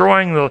truth,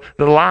 destroying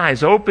the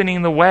lies,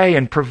 opening the way,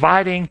 and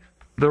providing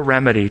the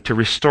remedy to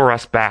restore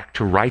us back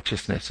to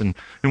righteousness. And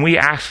we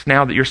ask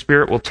now that your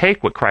Spirit will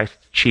take what Christ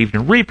achieved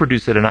and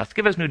reproduce it in us.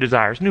 Give us new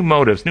desires, new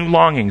motives, new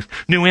longings,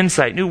 new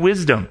insight, new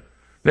wisdom,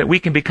 that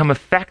we can become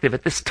effective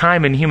at this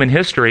time in human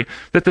history,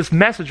 that this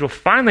message will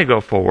finally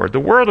go forward, the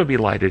world will be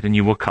lighted, and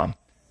you will come.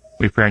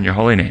 We pray in your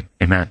holy name.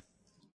 Amen.